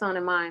turn the lights on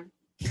in mine.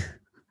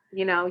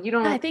 You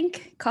don't. I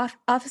think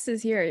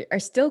offices here are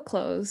still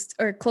closed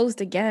or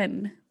closed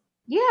again.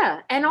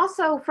 Yeah. And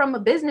also from a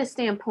business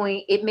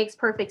standpoint, it makes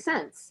perfect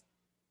sense.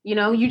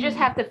 You just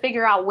have to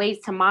figure out ways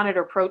to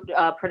monitor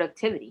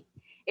productivity.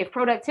 If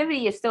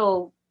productivity is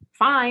still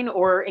fine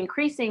or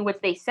increasing, which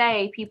they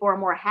say people are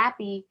more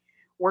happy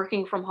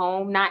working from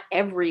home, not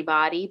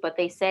everybody, but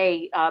they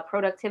say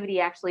productivity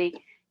actually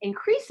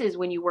increases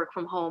when you work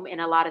from home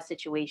in a lot of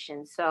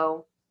situations.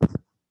 So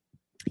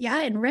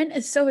yeah, and rent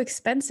is so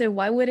expensive.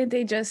 Why wouldn't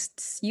they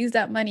just use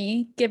that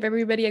money, give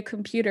everybody a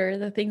computer,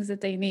 the things that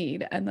they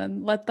need, and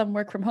then let them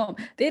work from home?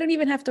 They don't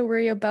even have to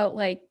worry about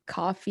like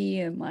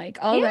coffee and like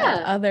all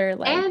that other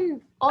like.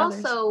 And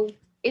also,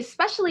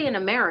 especially in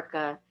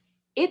America,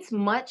 it's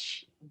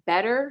much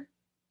better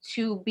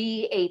to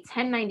be a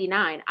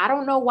 1099. I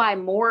don't know why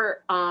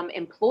more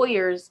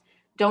employers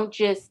don't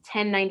just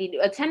 1090.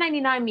 A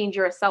 1099 means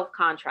you're a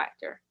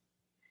self-contractor.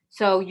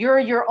 So you're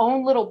your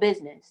own little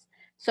business.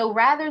 So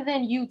rather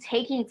than you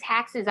taking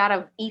taxes out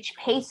of each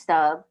pay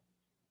stub,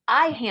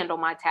 I handle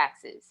my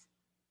taxes.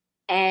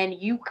 And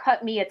you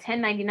cut me a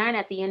 1099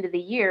 at the end of the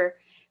year.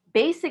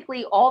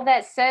 Basically, all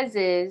that says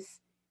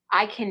is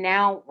I can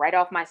now write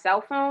off my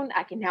cell phone.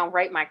 I can now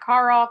write my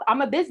car off.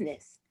 I'm a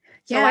business.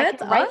 Yeah, so I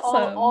that's can write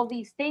awesome. all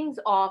these things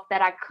off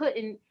that I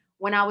couldn't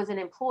when I was an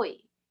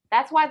employee.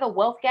 That's why the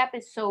wealth gap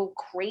is so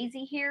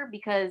crazy here,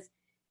 because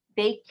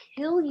they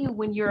kill you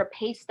when you're a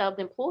pay stubbed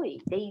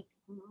employee. They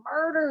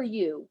murder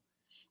you.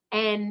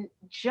 And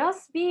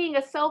just being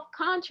a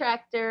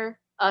self-contractor,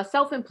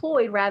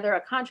 self-employed rather,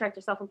 a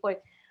contractor, self-employed,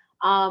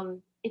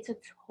 it's a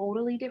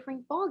totally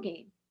different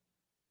ballgame.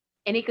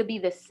 And it could be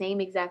the same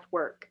exact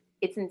work.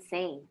 It's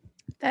insane.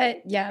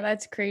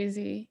 That's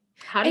crazy.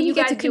 How do you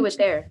guys do it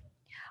there?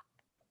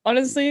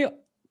 Honestly, are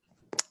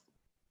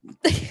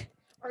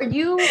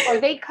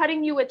they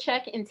cutting you a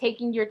check and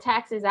taking your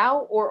taxes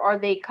out, or are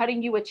they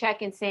cutting you a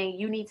check and saying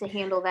you need to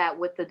handle that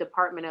with the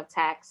Department of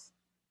Tax?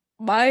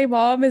 My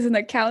mom is an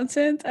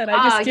accountant, and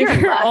I just give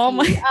her all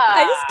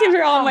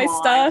my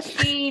stuff.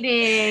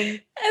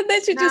 Cheating. And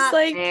then she just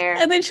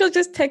and then she'll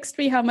just text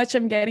me how much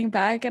I'm getting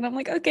back, and I'm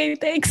like, okay,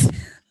 thanks.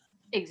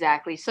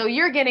 Exactly. So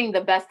you're getting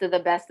the best of the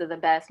best of the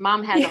best.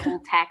 Mom has a whole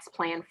tax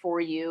plan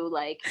for you.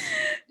 Like,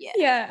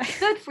 yeah.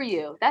 Good for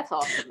you. That's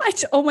awesome.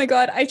 Oh my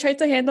God. I tried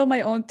to handle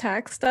my own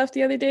tax stuff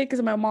the other day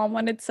because my mom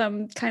wanted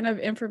some kind of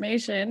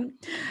information.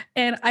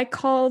 And I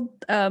called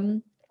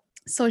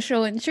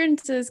social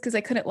insurances because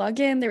I couldn't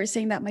log in. They were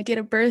saying that my date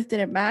of birth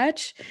didn't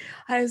match.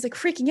 I was like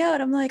freaking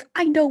out. I'm like,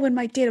 I know when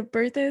my date of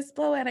birth is,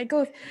 blah. And I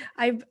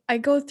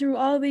go through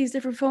all these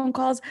different phone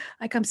calls.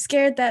 Like, I'm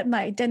scared that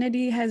my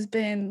identity has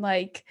been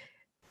like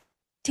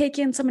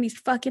taken, somebody's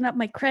fucking up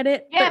my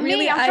credit. Yeah, but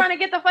really, I'm trying to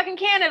get the fucking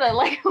Canada.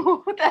 Like,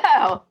 what the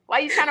hell? Why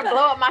are you trying to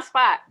blow up my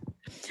spot?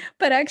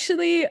 But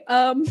actually,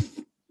 I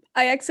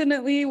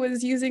accidentally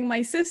was using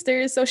my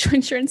sister's social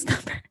insurance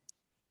number.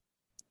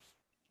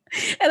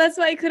 And that's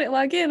why I couldn't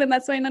log in, and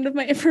that's why none of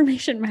my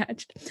information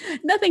matched.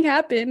 Nothing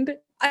happened.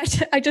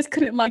 I just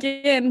couldn't log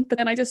in, but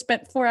then I just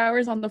spent 4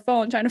 hours on the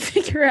phone trying to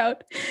figure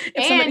out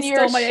if somebody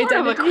stole my identity.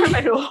 Of a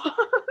criminal.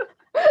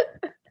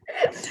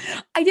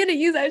 I didn't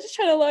use it. I was just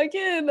trying to log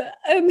in.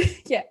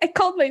 I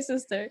called my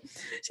sister.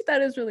 She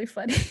thought it was really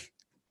funny.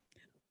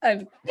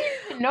 I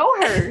know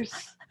hers.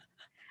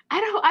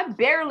 I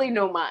barely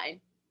know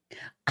mine.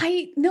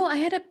 Okay,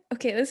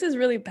 this is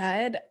really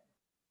bad.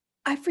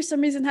 I, for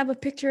some reason, have a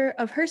picture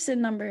of her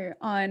SIN number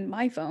on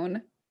my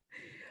phone.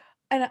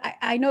 And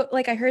I know,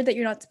 like, I heard that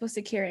you're not supposed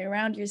to carry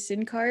around your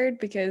SIN card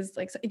because,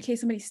 like, in case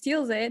somebody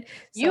steals it.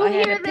 So you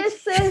hear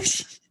this,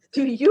 sis?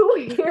 Do you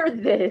hear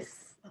this?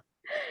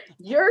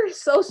 Your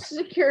social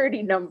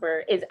security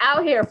number is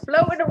out here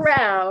floating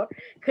around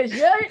because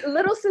your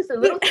little sister,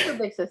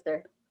 big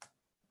sister?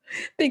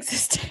 Big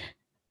sister.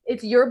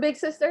 It's your big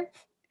sister?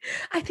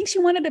 I think she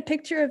wanted a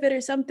picture of it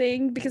or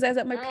something because I was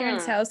at my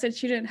parents' house and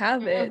she didn't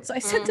have it. So I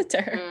sent it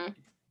to her.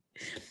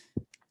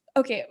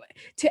 Okay.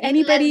 To These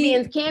anybody,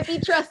 lesbians can't be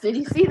trusted.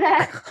 You see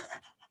that?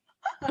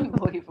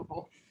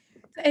 Unbelievable.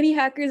 to any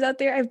hackers out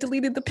there, I've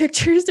deleted the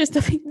pictures. There's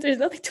nothing to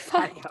I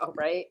find. know,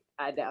 right?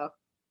 I know.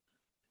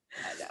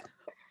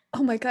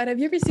 Oh my God. Have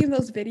you ever seen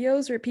those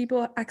videos where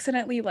people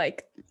accidentally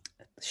like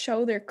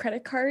show their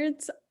credit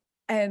cards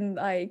and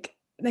like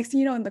next thing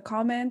you know in the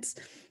comments,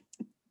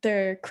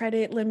 their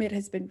credit limit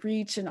has been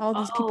reached and all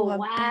these people have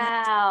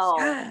bought. Wow.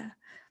 Yeah.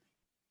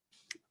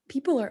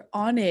 People are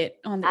on it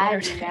on the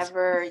internet.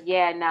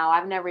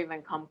 I've never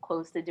even come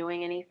close to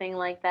doing anything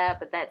like that,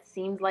 but that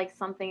seems like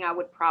something I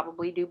would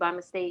probably do by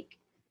mistake.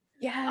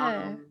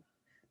 Yeah.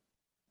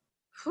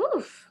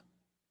 Whew.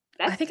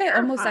 I think I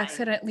almost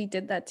accidentally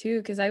did that too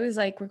because I was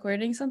like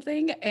recording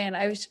something and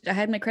I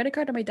had my credit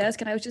card on my desk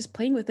and I was just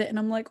playing with it and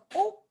I'm like,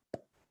 oh,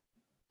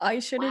 I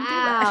shouldn't do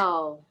that.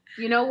 Wow.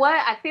 You know what?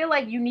 I feel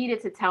like you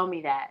needed to tell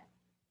me that.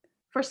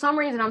 For some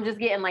reason, I'm just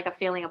getting like a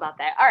feeling about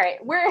that. All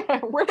right,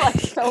 we're like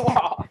so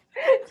off.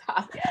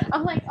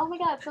 I'm like, oh my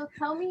God, so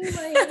tell me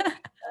like.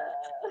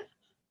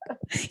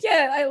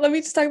 Yeah, let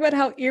me just talk about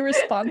how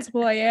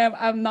irresponsible I am.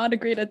 I'm not a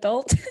great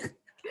adult.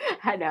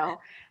 I know.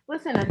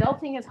 Listen,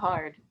 adulting is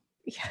hard.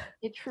 Yeah.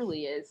 It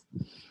truly is.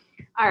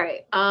 All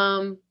right.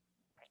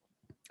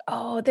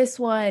 Oh, this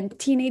one,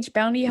 Teenage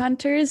Bounty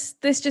Hunters.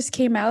 This just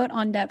came out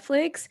on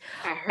Netflix.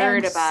 I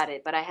heard about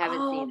it, but I haven't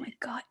seen it. Oh my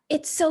God,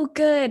 it's so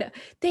good.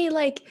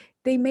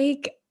 They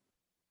make,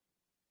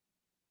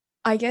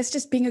 I guess,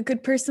 just being a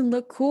good person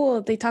look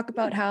cool. They talk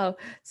about how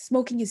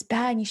smoking is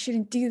bad and you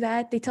shouldn't do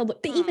that. They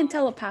even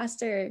tell a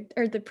pastor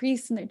or the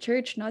priest in their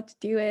church not to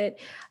do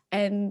it.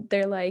 And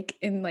they're like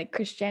in like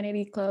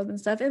Christianity club and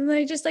stuff. And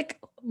they're just like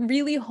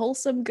really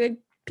wholesome, good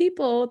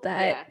people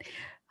that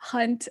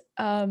hunt,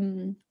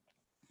 I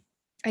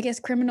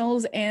guess,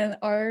 criminals and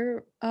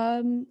are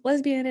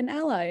lesbian and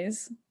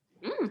allies.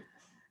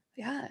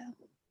 Yeah.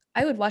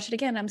 I would watch it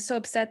again. I'm so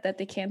upset that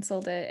they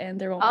canceled it and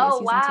there won't be a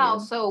season 2. Oh, wow.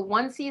 So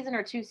 1 season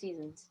or 2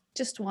 seasons?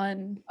 Just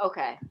 1.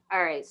 Okay.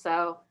 All right.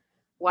 So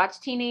watch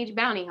Teenage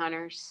Bounty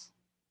Hunters.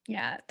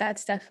 Yeah,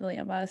 that's definitely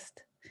a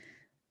must.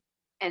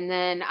 And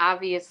then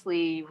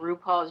obviously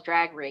RuPaul's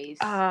Drag Race.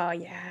 Oh,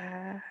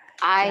 yeah.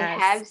 I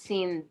have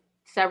seen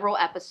several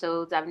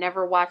episodes. I've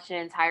never watched an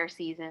entire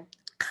season.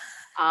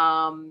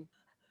 I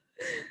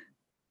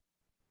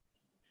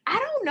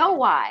don't know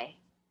why.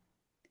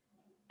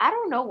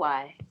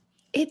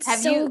 It's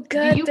good.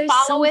 Do you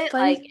follow it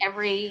funny. Like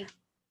every?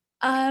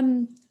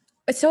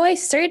 So I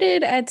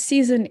started at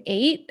season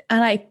 8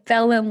 and I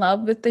fell in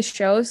love with the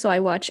show. So I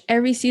watched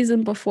every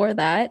season before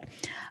that.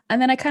 And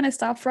then I kind of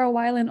stopped for a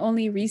while and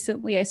only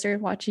recently I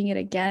started watching it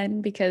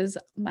again because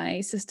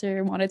my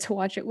sister wanted to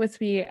watch it with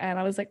me. And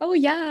I was like, oh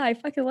yeah, I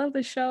fucking love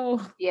the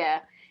show. Yeah.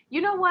 You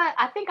know what?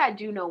 I think I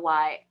do know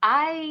why.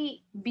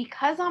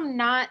 Because I'm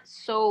not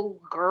so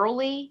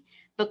girly,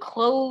 the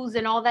clothes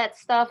and all that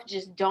stuff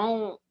just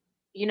don't,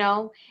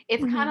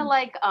 it's kind of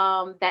like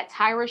that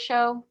Tyra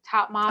show,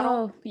 Top Model.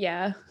 Oh,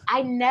 yeah.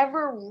 I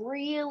never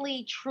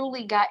really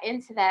truly got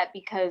into that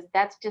because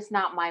that's just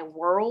not my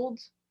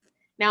world.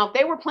 Now, if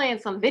they were playing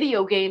some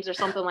video games or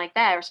something like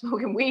that or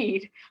smoking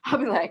weed, I'd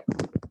be like,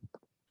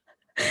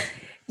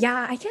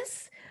 yeah, I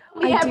guess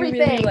I do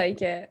really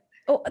like it.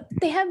 Oh,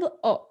 they have.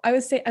 Oh, I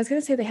was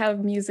gonna say they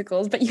have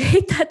musicals, but you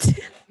hate that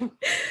too.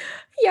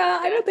 Yeah,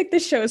 I don't think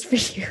this show is for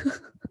you.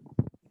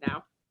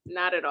 No,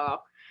 not at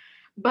all.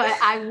 But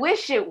I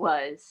wish it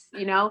was.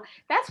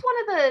 That's one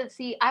of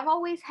the. I've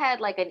always had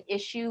like an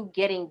issue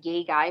getting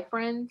gay guy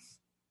friends.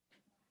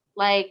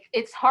 Like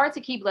it's hard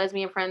to keep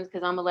lesbian friends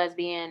because I'm a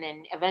lesbian,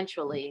 and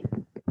eventually.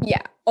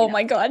 Yeah. Oh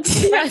my God.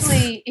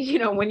 Especially,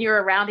 when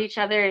you're around each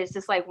other, it's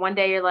just like one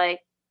day you're like.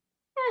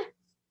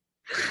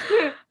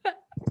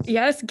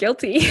 Yes,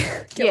 guilty.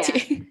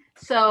 Guilty. Yeah.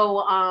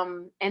 So,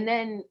 and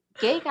then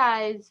gay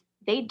guys,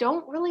 they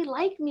don't really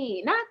like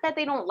me. Not that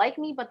they don't like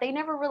me, but they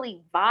never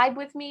really vibe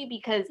with me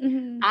because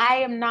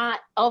I am not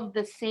of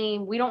the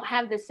same, we don't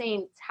have the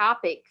same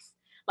topics.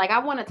 Like I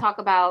want to talk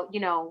about,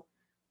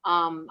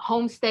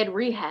 homestead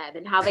rehab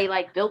and how they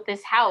like built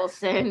this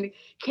house. And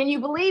can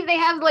you believe they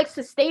have like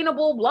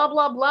sustainable blah,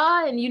 blah,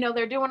 blah. And,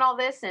 they're doing all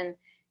this. And,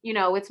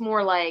 it's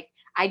more like,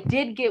 I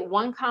did get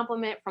one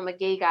compliment from a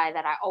gay guy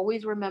that I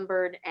always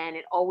remembered. And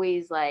it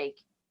always like,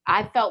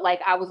 I felt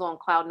like I was on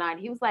cloud 9.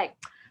 He was like,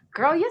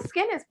 girl, your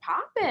skin is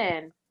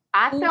popping.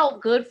 I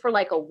felt good for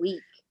like a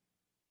week.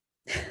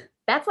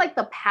 That's like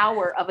the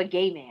power of a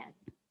gay man.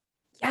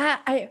 Yeah,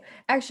 I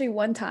actually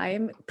one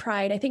time,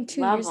 Pride, I think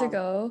 2 years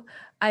ago,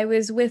 I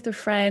was with a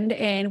friend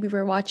and we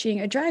were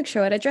watching a drag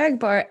show at a drag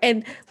bar.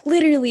 And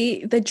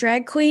literally the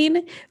drag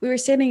queen, we were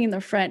standing in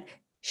the front.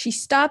 She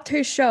stopped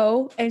her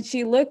show and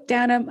she looked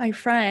down at my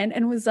friend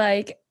and was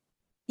like,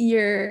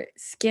 your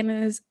skin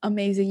is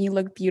amazing. You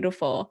look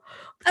beautiful.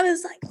 I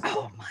was like,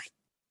 oh my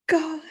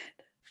God.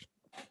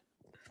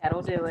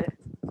 That'll do it.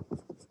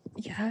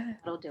 Yeah.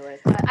 That'll do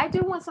it. But I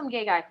do want some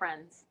gay guy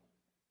friends.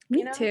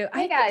 Me too.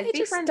 Hey guys,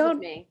 be friends with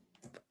me.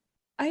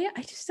 I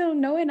just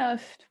don't know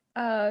enough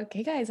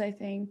Gay guys, I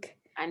think.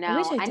 I I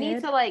wish know. I I need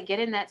did. to like get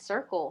in that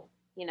circle,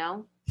 you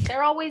know?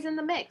 They're always in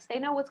the mix. They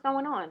know what's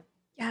going on,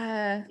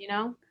 Yeah. you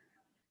know?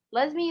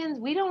 Lesbians,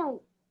 we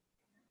don't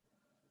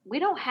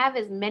have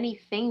as many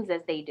things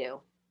as they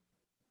do.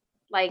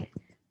 Like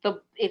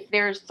if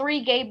there's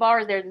 3 gay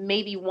bars, there's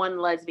maybe 1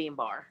 lesbian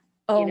bar.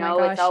 Oh You know,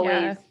 my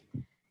gosh,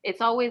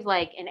 it's always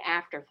like an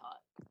afterthought.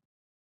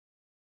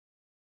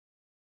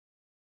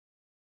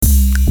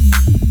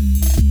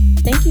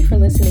 Thank you for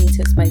listening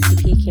to Spicy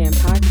Pecan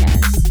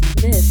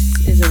Podcast.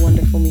 This is a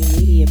Wonderful Me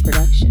Media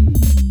production.